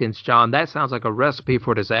Falcons, John. That sounds like a recipe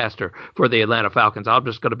for disaster for the Atlanta Falcons. I'm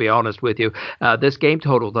just going to be honest with you. This game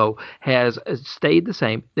total, though, has stayed the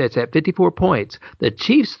same. It's at 54 points. The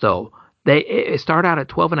Chiefs, though, they start out at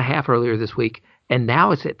 12.5 earlier this week, and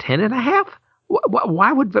now it's at 10.5.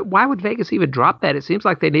 Why would Vegas even drop that? It seems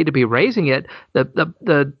like they need to be raising it.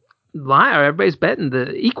 The line, everybody's betting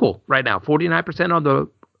the equal right now, 49% on the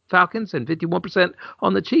Falcons and 51%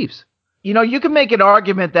 on the Chiefs. You know, you can make an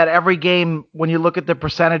argument that every game, when you look at the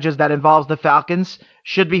percentages that involves the Falcons,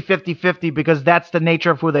 should be 50-50 because that's the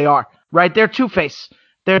nature of who they are, right? They're Two-Face.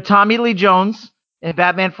 They're Tommy Lee Jones in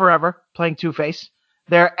Batman Forever playing Two-Face.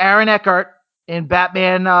 They're Aaron Eckhart in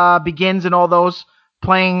Batman Begins and all those,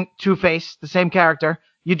 playing Two-Face, the same character.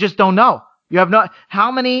 You just don't know. You have no. How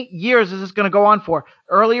many years is this going to go on for?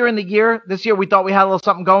 Earlier in the year, this year, we thought we had a little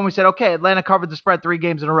something going. We said, okay, Atlanta covered the spread 3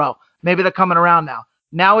 games in a row. Maybe they're coming around now.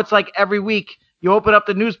 Now it's like every week you open up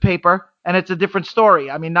the newspaper and it's a different story.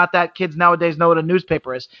 I mean, not that kids nowadays know what a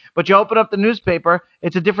newspaper is, but you open up the newspaper,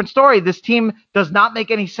 it's a different story. This team does not make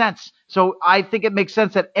any sense. So I think it makes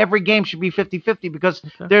sense that every game should be 50-50 because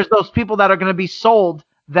there's those people that are going to be sold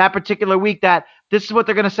that particular week that this is what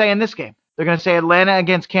they're going to say in this game. They're going to say Atlanta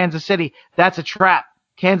against Kansas City. That's a trap.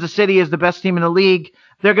 Kansas City is the best team in the league.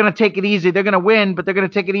 They're going to take it easy. They're going to win, but they're going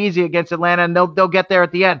to take it easy against Atlanta, and they'll get there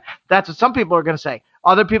at the end. That's what some people are going to say.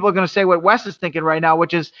 Other people are going to say what Wes is thinking right now,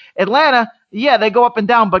 which is Atlanta, yeah, they go up and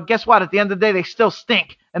down, but guess what? At the end of the day, they still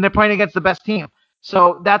stink, and they're playing against the best team.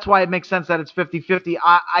 So that's why it makes sense that it's 50-50.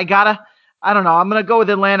 I don't know. I'm going to go with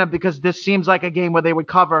Atlanta because this seems like a game where they would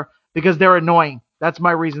cover because they're annoying. That's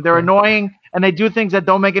my reason. They're annoying, and they do things that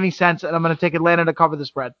don't make any sense, and I'm going to take Atlanta to cover the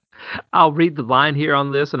spread. I'll read the line here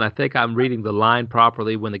on this, and I think I'm reading the line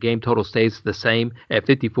properly when the game total stays the same at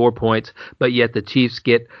 54 points, but yet the Chiefs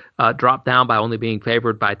get dropped down by only being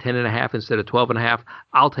favored by 10.5 instead of 12.5.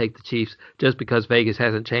 I'll take the Chiefs just because Vegas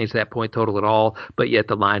hasn't changed that point total at all, but yet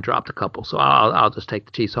the line dropped a couple. So I'll just take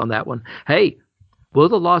the Chiefs on that one. Hey, will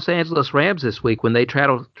the Los Angeles Rams this week, when they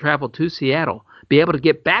travel to Seattle, be able to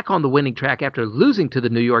get back on the winning track after losing to the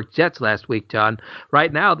New York Jets last week, John?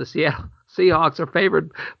 Right now, the Seattle Seahawks are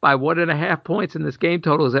favored by 1.5 points, and this game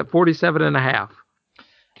total is at 47.5.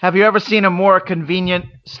 Have you ever seen a more convenient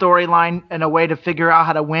storyline and a way to figure out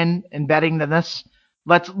how to win in betting than this?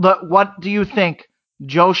 What do you think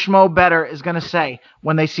Joe Schmo Better is going to say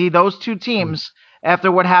when they see those two teams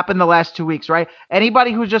after what happened the last 2 weeks, right?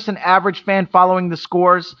 Anybody who's just an average fan following the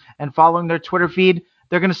scores and following their Twitter feed,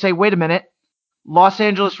 they're going to say, wait a minute, Los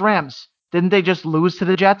Angeles Rams, didn't they just lose to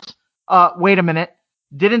the Jets? Wait a minute.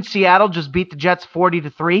 Didn't Seattle just beat the Jets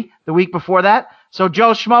 40-3 the week before that? So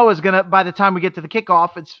Joe Schmo is going to, by the time we get to the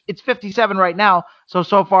kickoff, it's 57 right now. So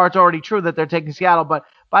far it's already true that they're taking Seattle. But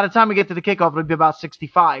by the time we get to the kickoff, it'll be about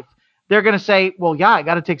 65. They're going to say, well, yeah, I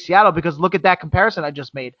got to take Seattle because look at that comparison I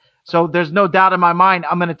just made. So there's no doubt in my mind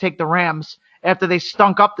I'm going to take the Rams after they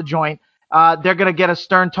stunk up the joint. They're going to get a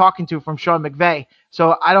stern talking to from Sean McVay.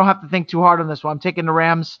 So I don't have to think too hard on this one. I'm taking the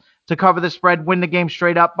Rams to cover the spread, win the game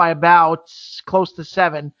straight up by about close to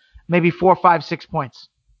 7, maybe 4, 5, 6 points.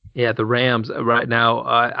 Yeah, the Rams right now,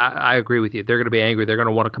 I agree with you. They're going to be angry. They're going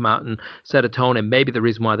to want to come out and set a tone. And maybe the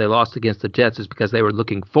reason why they lost against the Jets is because they were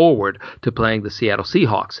looking forward to playing the Seattle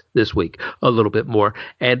Seahawks this week a little bit more.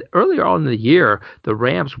 And earlier on in the year, the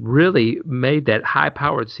Rams really made that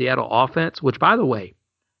high-powered Seattle offense, which, by the way,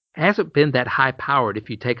 hasn't been that high-powered if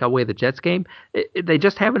you take away the Jets game. They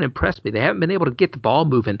just haven't impressed me. They haven't been able to get the ball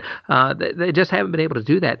moving. They just haven't been able to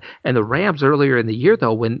do that. And the Rams earlier in the year,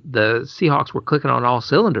 though, when the Seahawks were clicking on all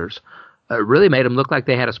cylinders, really made them look like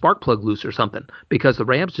they had a spark plug loose or something because the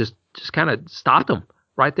Rams just kind of stopped them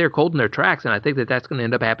right there cold in their tracks. And I think that's going to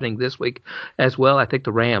end up happening this week as well. I think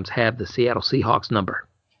the Rams have the Seattle Seahawks number.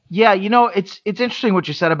 Yeah, it's interesting what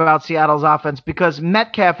you said about Seattle's offense because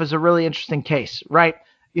Metcalf is a really interesting case, right?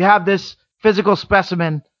 You have this physical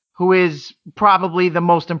specimen who is probably the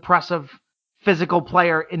most impressive physical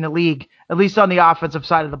player in the league, at least on the offensive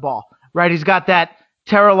side of the ball, right? He's got that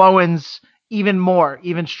Terrell Owens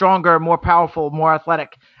even stronger, more powerful, more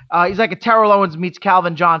athletic. He's like a Terrell Owens meets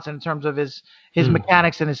Calvin Johnson in terms of his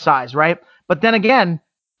mechanics and his size, right? But then again,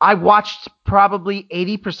 I watched probably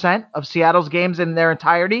 80% of Seattle's games in their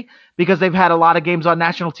entirety because they've had a lot of games on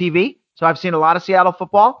national TV. So I've seen a lot of Seattle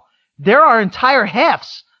football. There are entire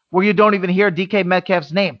halves where you don't even hear DK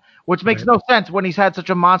Metcalf's name, which makes no sense when he's had such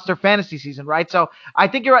a monster fantasy season, right? So I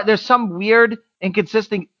think you're right. There's some weird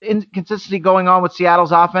inconsistency going on with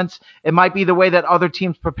Seattle's offense. It might be the way that other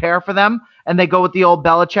teams prepare for them, and they go with the old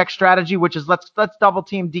Belichick strategy, which is let's double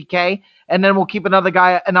team DK, and then we'll keep an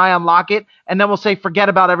eye on Lockett, and then we'll say forget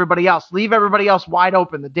about everybody else. Leave everybody else wide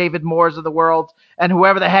open, the David Moores of the world, and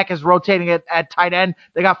whoever the heck is rotating it at tight end.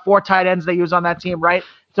 They got 4 tight ends they use on that team, right?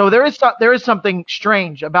 So there is something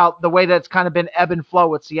strange about the way that it's kind of been ebb and flow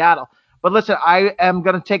with Seattle. But listen, I am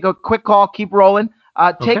going to take a quick call. Keep rolling.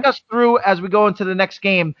 Take us through as we go into the next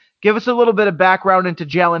game. Give us a little bit of background into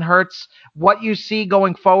Jalen Hurts, what you see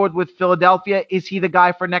going forward with Philadelphia. Is he the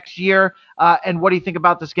guy for next year? And what do you think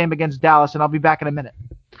about this game against Dallas? And I'll be back in a minute.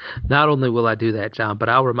 Not only will I do that, John, but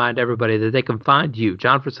I'll remind everybody that they can find you,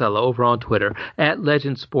 John Frisella, over on Twitter, at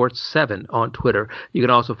LegendSports7 on Twitter. You can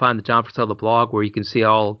also find the John Frisella blog where you can see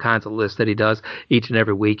all kinds of lists that he does each and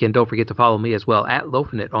every week. And don't forget to follow me as well, at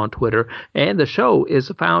Lofinit on Twitter. And the show is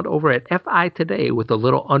found over at FI Today with a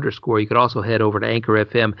little underscore. You could also head over to Anchor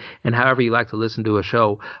FM, and however you like to listen to a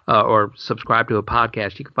show or subscribe to a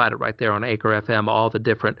podcast, you can find it right there on Anchor FM. All the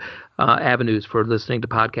different avenues for listening to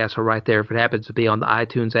podcasts are right there. If it happens to be on the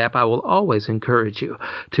iTunes app, I will always encourage you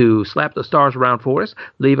to slap the stars around for us,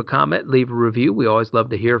 leave a comment, leave a review. We always love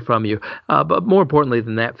to hear from you. But more importantly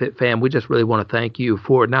than that, Fit Fam, we just really want to thank you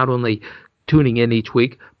for not only tuning in each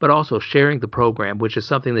week, but also sharing the program, which is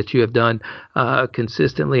something that you have done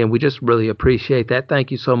consistently, and we just really appreciate that.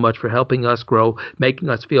 Thank you so much for helping us grow, making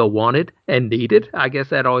us feel wanted and needed. I guess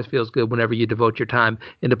that always feels good whenever you devote your time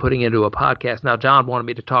into putting into a podcast. Now, John wanted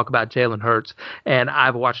me to talk about Jalen Hurts, and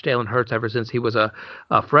I've watched Jalen Hurts ever since he was a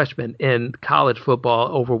freshman in college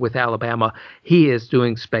football over with Alabama. He is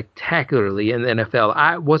doing spectacularly in the NFL.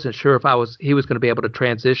 I wasn't sure if he was going to be able to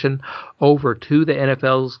transition over to the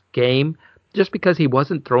NFL's game, just because he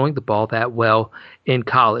wasn't throwing the ball that well in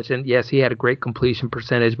college. And yes, he had a great completion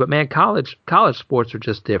percentage, but man, college sports are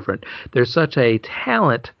just different. There's such a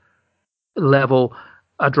talent level,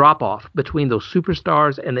 a drop off between those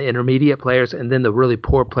superstars and the intermediate players and then the really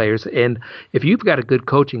poor players. And if you've got a good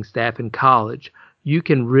coaching staff in college, you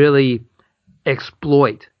can really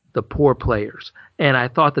exploit the poor players. And I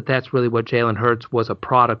thought that that's really what Jalen Hurts was a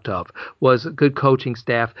product of, was a good coaching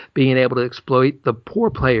staff being able to exploit the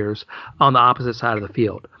poor players on the opposite side of the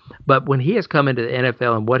field. But when he has come into the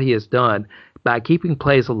NFL and what he has done by keeping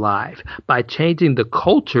plays alive, by changing the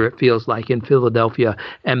culture, it feels like, in Philadelphia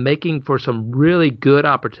and making for some really good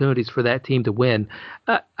opportunities for that team to win,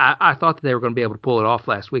 I thought that they were going to be able to pull it off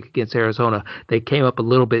last week against Arizona. They came up a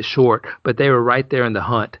little bit short, but they were right there in the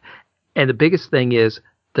hunt. And the biggest thing is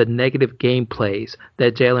the negative game plays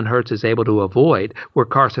that Jalen Hurts is able to avoid, where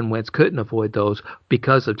Carson Wentz couldn't avoid those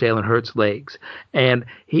because of Jalen Hurts' legs. And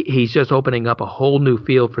he's just opening up a whole new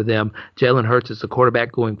field for them. Jalen Hurts is the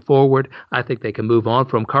quarterback going forward. I think they can move on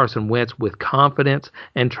from Carson Wentz with confidence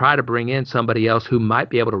and try to bring in somebody else who might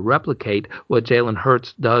be able to replicate what Jalen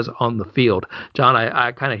Hurts does on the field. John,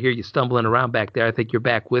 I kind of hear you stumbling around back there. I think you're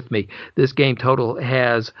back with me. This game total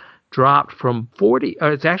has dropped from 40,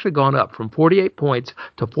 or it's actually gone up from 48 points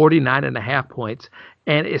to 49.5 points.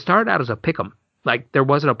 And it started out as a pick'em. Like there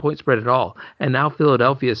wasn't a point spread at all. And now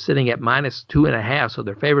Philadelphia is sitting at -2.5, so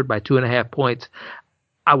they're favored by 2.5 points.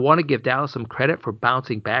 I want to give Dallas some credit for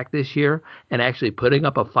bouncing back this year and actually putting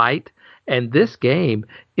up a fight. And this game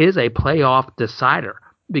is a playoff decider.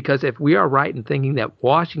 Because if we are right in thinking that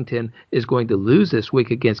Washington is going to lose this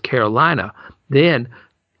week against Carolina, then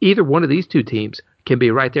either one of these two teams can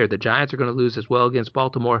be right there. The Giants are going to lose as well against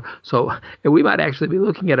Baltimore. So we might actually be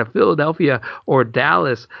looking at a Philadelphia or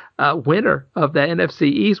Dallas winner of the NFC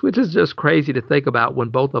East, which is just crazy to think about when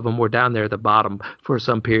both of them were down there at the bottom for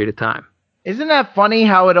some period of time. Isn't that funny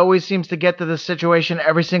how it always seems to get to this situation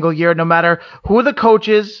every single year, no matter who the coach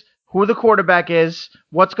is, who the quarterback is,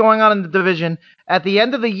 what's going on in the division. At the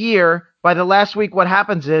end of the year, by the last week, what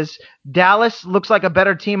happens is Dallas looks like a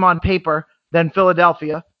better team on paper than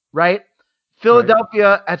Philadelphia, right?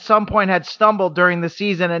 Philadelphia at some point had stumbled during the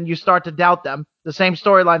season and you start to doubt them. The same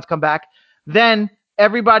storylines come back. Then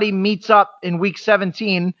everybody meets up in week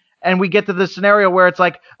 17 and we get to the scenario where it's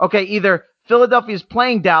like, okay, either Philadelphia is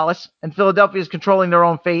playing Dallas and Philadelphia is controlling their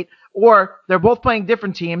own fate, or they're both playing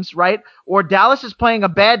different teams, right? Or Dallas is playing a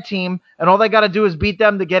bad team, and all they got to do is beat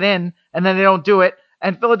them to get in, and then they don't do it.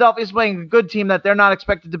 And Philadelphia is playing a good team that they're not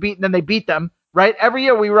expected to beat, and then they beat them, right? Every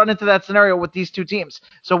year we run into that scenario with these two teams.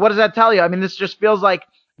 So what does that tell you? I mean, this just feels like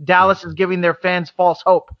Dallas is giving their fans false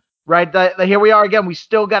hope, right? Here we are again. We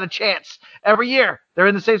still got a chance. Every year they're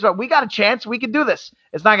in the same spot. We got a chance. We can do this.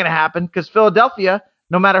 It's not going to happen because Philadelphia,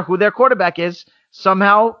 no matter who their quarterback is,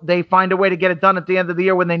 somehow they find a way to get it done at the end of the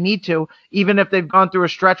year when they need to, even if they've gone through a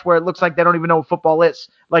stretch where it looks like they don't even know what football is.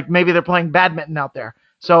 Like maybe they're playing badminton out there.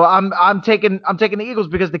 So I'm taking the Eagles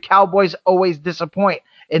because the Cowboys always disappoint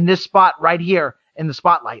in this spot right here in the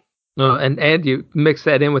spotlight. And you mix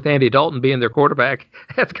that in with Andy Dalton being their quarterback.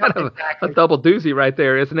 That's kind of a double doozy right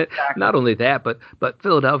there, isn't it? Exactly. Not only that, but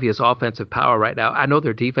Philadelphia's offensive power right now. I know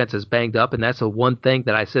their defense is banged up, and that's the one thing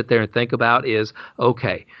that I sit there and think about is,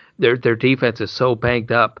 okay, their defense is so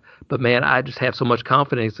banged up, but man, I just have so much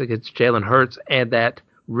confidence against Jalen Hurts and that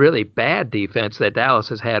really bad defense that Dallas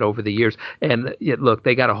has had over the years. And look,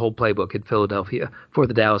 they got a whole playbook in Philadelphia for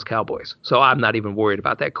the Dallas Cowboys. So I'm not even worried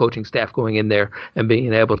about that coaching staff going in there and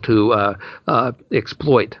being able to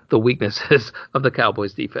exploit the weaknesses of the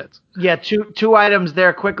Cowboys defense. Yeah, two items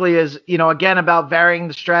there quickly is, again, about varying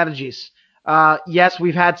the strategies. Yes,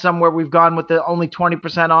 we've had some where we've gone with the only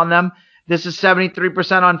 20% on them. This is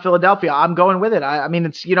 73% on Philadelphia. I'm going with it. I mean,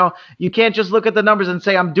 it's, you can't just look at the numbers and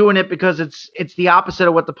say I'm doing it because it's the opposite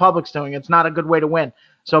of what the public's doing. It's not a good way to win.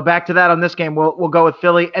 So back to that on this game, we'll go with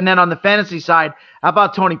Philly. And then on the fantasy side, how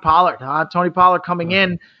about Tony Pollard? Tony Pollard coming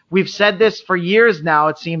in. We've said this for years now.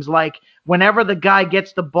 It seems like whenever the guy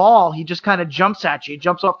gets the ball, he just kind of jumps at you. He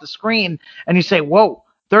jumps off the screen, and you say, whoa,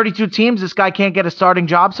 32 teams, this guy can't get a starting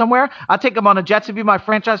job somewhere? I'll take him on the Jets and be my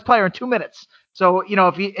franchise player in 2 minutes. So,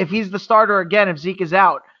 if he's the starter again, if Zeke is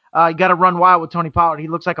out, you got to run wild with Tony Pollard. He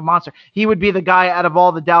looks like a monster. He would be the guy out of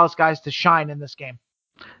all the Dallas guys to shine in this game.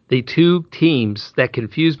 The two teams that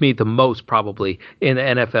confuse me the most probably in the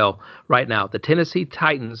NFL right now, the Tennessee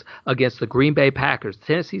Titans against the Green Bay Packers.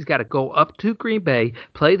 Tennessee's got to go up to Green Bay,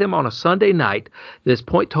 play them on a Sunday night. This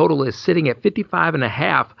point total is sitting at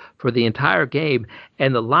 55.5 for the entire game,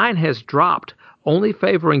 and the line has dropped, only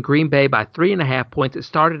favoring Green Bay by 3.5 points. It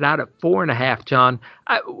started out at 4.5. John,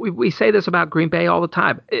 we say this about Green Bay all the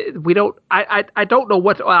time. We don't. I don't know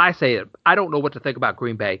what. I say it. I don't know what to think about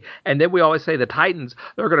Green Bay. And then we always say the Titans,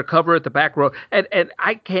 they're going to cover at the back row. And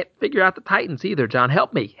I can't figure out the Titans either. John,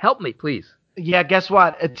 help me, please. Yeah, guess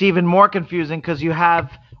what? It's even more confusing because you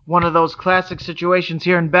have one of those classic situations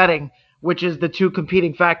here in betting, which is the two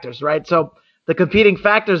competing factors, right? So the competing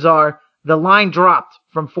factors are the line dropped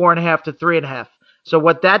from 4.5 to 3.5. So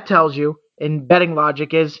what that tells you in betting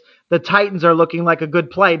logic is the Titans are looking like a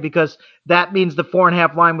good play because that means the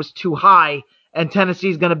 4.5 line was too high, and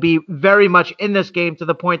Tennessee's going to be very much in this game to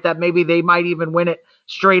the point that maybe they might even win it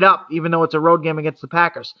straight up, even though it's a road game against the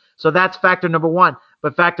Packers. So that's factor number one.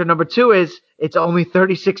 But factor number two is it's only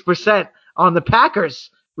 36% on the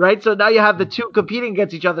Packers. Right? So now you have the two competing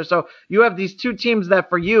against each other. So you have these two teams that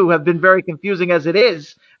for you have been very confusing as it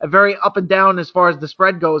is, very up and down as far as the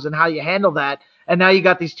spread goes and how you handle that. And now you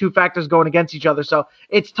got these two factors going against each other. So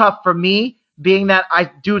it's tough for me, being that I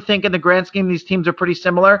do think in the grand scheme these teams are pretty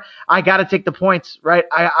similar. I got to take the points, right?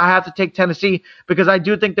 I have to take Tennessee because I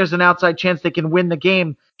do think there's an outside chance they can win the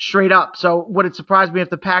game straight up. So would it surprise me if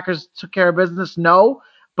the Packers took care of business? No.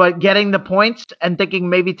 But getting the points and thinking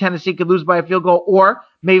maybe Tennessee could lose by a field goal or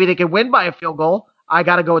maybe they could win by a field goal, I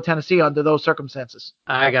got to go with Tennessee under those circumstances.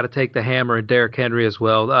 I got to take the hammer and Derrick Henry as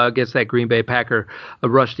well against that Green Bay Packer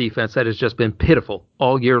rush defense that has just been pitiful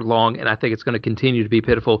all year long, and I think it's going to continue to be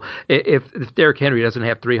pitiful. If Derrick Henry doesn't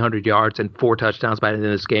have 300 yards and 4 touchdowns by the end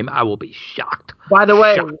of this game, I will be shocked. By the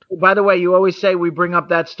way, you always say we bring up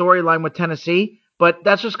that storyline with Tennessee, but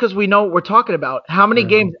that's just because we know what we're talking about. How many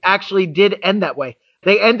games actually did end that way?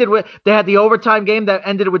 They had the overtime game that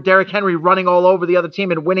ended with Derrick Henry running all over the other team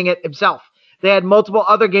and winning it himself. They had multiple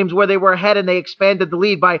other games where they were ahead and they expanded the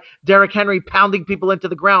lead by Derrick Henry pounding people into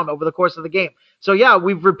the ground over the course of the game. So yeah,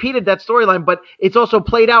 we've repeated that storyline, but it's also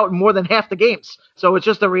played out in more than half the games. So it's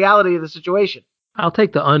just the reality of the situation. I'll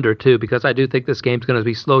take the under too because I do think this game's going to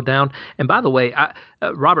be slowed down. And by the way,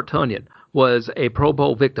 Robert Tonyan was a Pro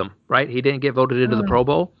Bowl victim, right? He didn't get voted into the Pro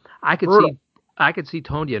Bowl. I could see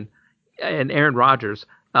Tonyan and Aaron Rodgers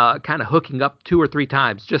kind of hooking up 2 or 3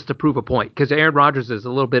 times just to prove a point because Aaron Rodgers is a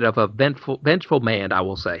little bit of a vengeful man, I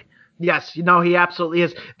will say. Yes, he absolutely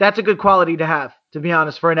is. That's a good quality to have, to be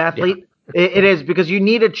honest, for an athlete. Yeah. It is because you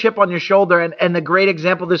need a chip on your shoulder, and the great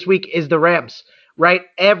example this week is the Rams, right?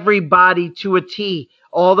 Everybody to a T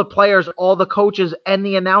all the players, all the coaches, and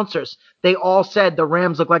the announcers, they all said the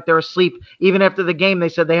Rams look like they're asleep. Even after the game, they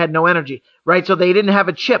said they had no energy, right? So they didn't have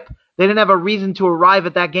a chip. They didn't have a reason to arrive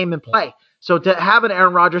at that game and play. So to have an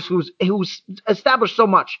Aaron Rodgers who's established so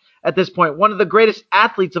much at this point, one of the greatest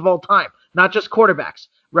athletes of all time, not just quarterbacks,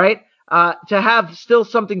 right? To have still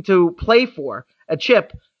something to play for, a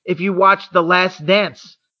chip. If you watch The Last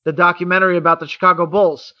Dance, the documentary about the Chicago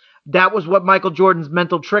Bulls, that was what Michael Jordan's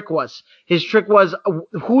mental trick was. His trick was,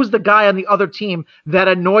 who's the guy on the other team that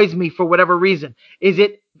annoys me for whatever reason? Is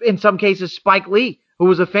it, in some cases, Spike Lee, who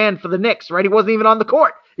was a fan for the Knicks, right? He wasn't even on the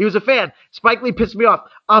court. He was a fan. Spike Lee pissed me off.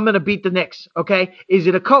 I'm going to beat the Knicks, okay? Is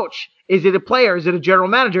it a coach? Is it a player? Is it a general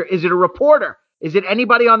manager? Is it a reporter? Is it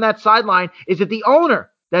anybody on that sideline? Is it the owner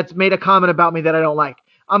that's made a comment about me that I don't like?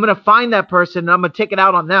 I'm going to find that person, and I'm going to take it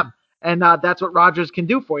out on them. And that's what Rodgers can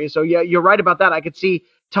do for you. So, yeah, you're right about that. I could see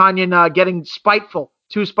Tanyan getting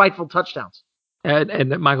two spiteful touchdowns.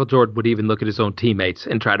 And Michael Jordan would even look at his own teammates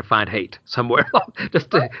and try to find hate somewhere. All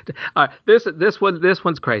right, this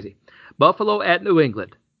one's crazy. Buffalo at New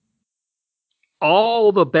England.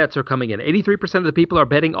 All the bets are coming in. 83% of the people are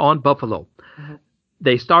betting on Buffalo. Mm-hmm.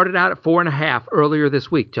 They started out at 4.5 earlier this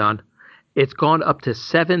week, John. It's gone up to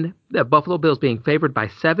 7. The Buffalo Bills being favored by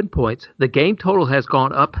 7 points. The game total has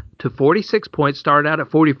gone up to 46 points, started out at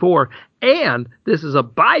 44. And this is a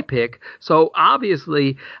bye pick. So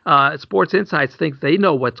obviously, Sports Insights thinks they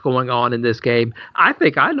know what's going on in this game. I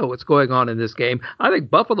think I know what's going on in this game. I think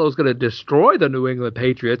Buffalo's going to destroy the New England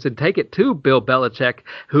Patriots and take it to Bill Belichick,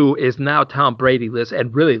 who is now Tom Brady-less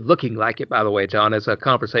and really looking like it, by the way, John, as a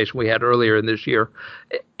conversation we had earlier in this year.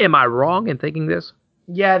 Am I wrong in thinking this?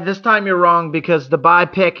 Yeah, this time you're wrong because the bye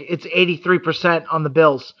pick, it's 83% on the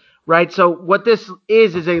Bills, right? So what this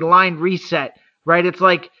is a line reset, right? It's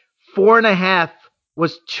like 4.5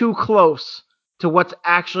 was too close to what's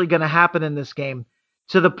actually going to happen in this game,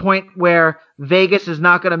 to the point where Vegas is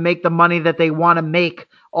not going to make the money that they want to make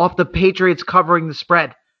off the Patriots covering the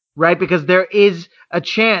spread, right? Because there is a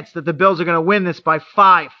chance that the Bills are going to win this by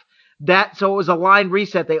 5. So it was a line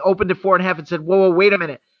reset. They opened at 4.5 and said, whoa, wait a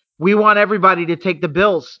minute. We want everybody to take the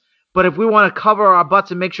Bills, but if we want to cover our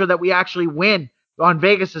butts and make sure that we actually win on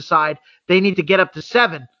Vegas' side, they need to get up to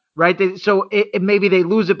 7, right? So maybe they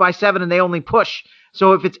lose it by 7 and they only push.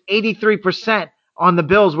 So if it's 83% on the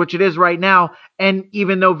Bills, which it is right now, and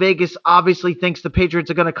even though Vegas obviously thinks the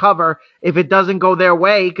Patriots are going to cover, if it doesn't go their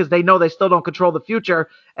way because they know they still don't control the future,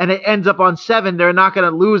 and it ends up on 7, they're not going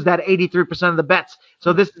to lose that 83% of the bets.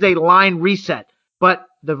 So this is a line reset. But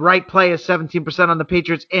the right play is 17% on the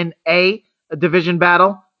Patriots in a division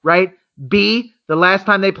battle, right? B, the last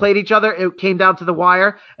time they played each other, it came down to the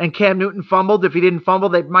wire, and Cam Newton fumbled. If he didn't fumble,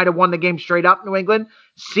 they might have won the game straight up, New England.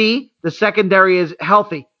 C, the secondary is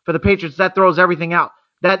healthy for the Patriots. That throws everything out.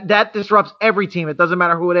 That disrupts every team. It doesn't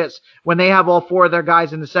matter who it is when they have all 4 of their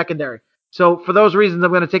guys in the secondary. So for those reasons,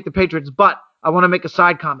 I'm going to take the Patriots. But I want to make a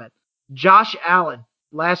side comment. Josh Allen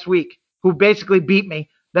last week, who basically beat me,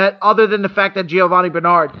 that other than the fact that Giovanni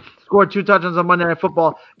Bernard scored 2 touchdowns on Monday Night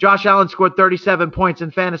Football, Josh Allen scored 37 points in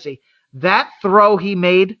fantasy. That throw he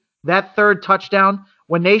made, that third touchdown,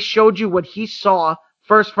 when they showed you what he saw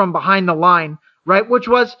first from behind the line, right, which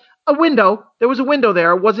was a window. There was a window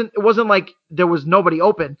there. It wasn't like there was nobody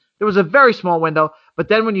open. There was a very small window. But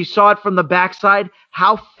then when you saw it from the backside,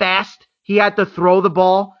 how fast he had to throw the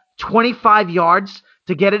ball, 25 yards,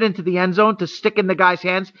 to get it into the end zone, to stick in the guy's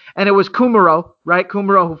hands. And it was Kumaro, right?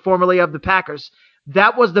 Kumaro, who formerly of the Packers.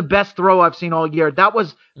 That was the best throw I've seen all year. That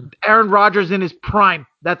was Aaron Rodgers in his prime,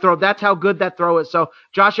 that throw. That's how good that throw is. So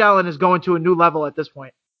Josh Allen is going to a new level at this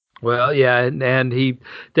point. Well, yeah, and he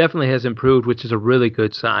definitely has improved, which is a really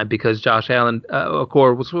good sign because Josh Allen, of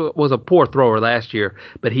course, was a poor thrower last year,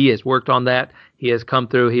 but he has worked on that. He has come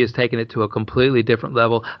through. He has taken it to a completely different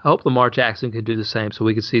level. I hope Lamar Jackson can do the same so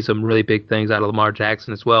we can see some really big things out of Lamar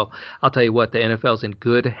Jackson as well. I'll tell you what, the NFL's in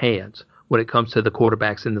good hands when it comes to the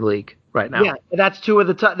quarterbacks in the league right now. Yeah, that's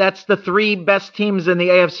that's the 3 best teams in the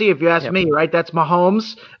AFC, if you ask me, right? That's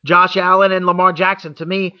Mahomes, Josh Allen, and Lamar Jackson. To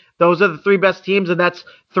me, those are the 3 best teams, and that's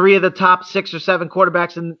 3 of the top 6 or 7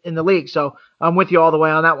 quarterbacks in the league. So I'm with you all the way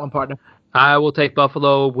on that one, partner. I will take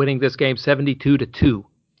Buffalo winning this game 72-2.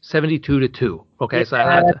 72-2. Okay, yeah, so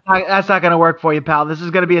that's not going to work for you, pal. This is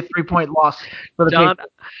going to be a 3-point loss for the John,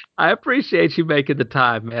 Patriots. I appreciate you making the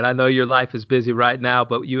time, man. I know your life is busy right now,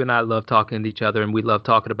 but you and I love talking to each other, and we love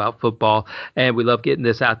talking about football, and we love getting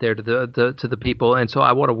this out there to the people. And so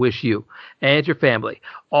I want to wish you and your family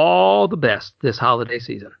all the best this holiday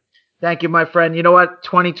season. Thank you, my friend. You know what?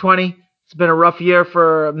 2020, it's been a rough year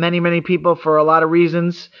for many, many people for a lot of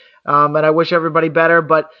reasons, and I wish everybody better.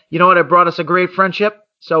 But you know what? It brought us a great friendship.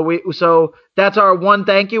 So that's our one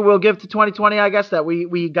thank you we'll give to 2020, I guess, that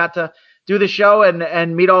we got to do the show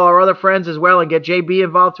and meet all our other friends as well and get JB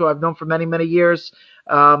involved, who I've known for many, many years.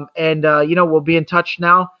 We'll be in touch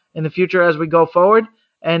now in the future as we go forward.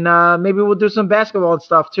 And maybe we'll do some basketball and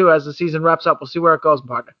stuff too as the season wraps up. We'll see where it goes,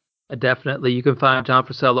 partner. Definitely. You can find John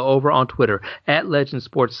Frisella over on Twitter at Legend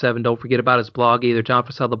Sports 7. Don't forget about his blog either. John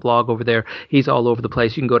Frisella blog over there. He's all over the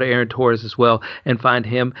place. You can go to Aaron Torres as well and find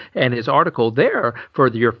him and his article there for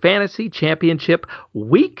your fantasy championship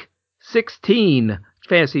week 16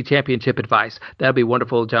 fantasy championship advice. That'd be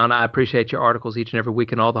wonderful, John. I appreciate your articles each and every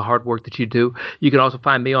week and all the hard work that you do. You can also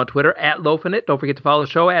find me on Twitter at Lofinit. Don't forget to follow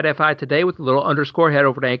the show at FI Today with a little underscore. Head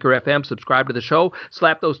over to Anchor FM, subscribe to the show,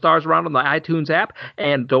 slap those stars around on the iTunes app,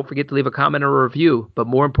 and don't forget to leave a comment or a review. But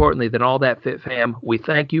more importantly than all that, Fit Fam, we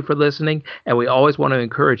thank you for listening, and we always want to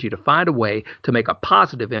encourage you to find a way to make a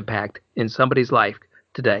positive impact in somebody's life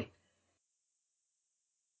today.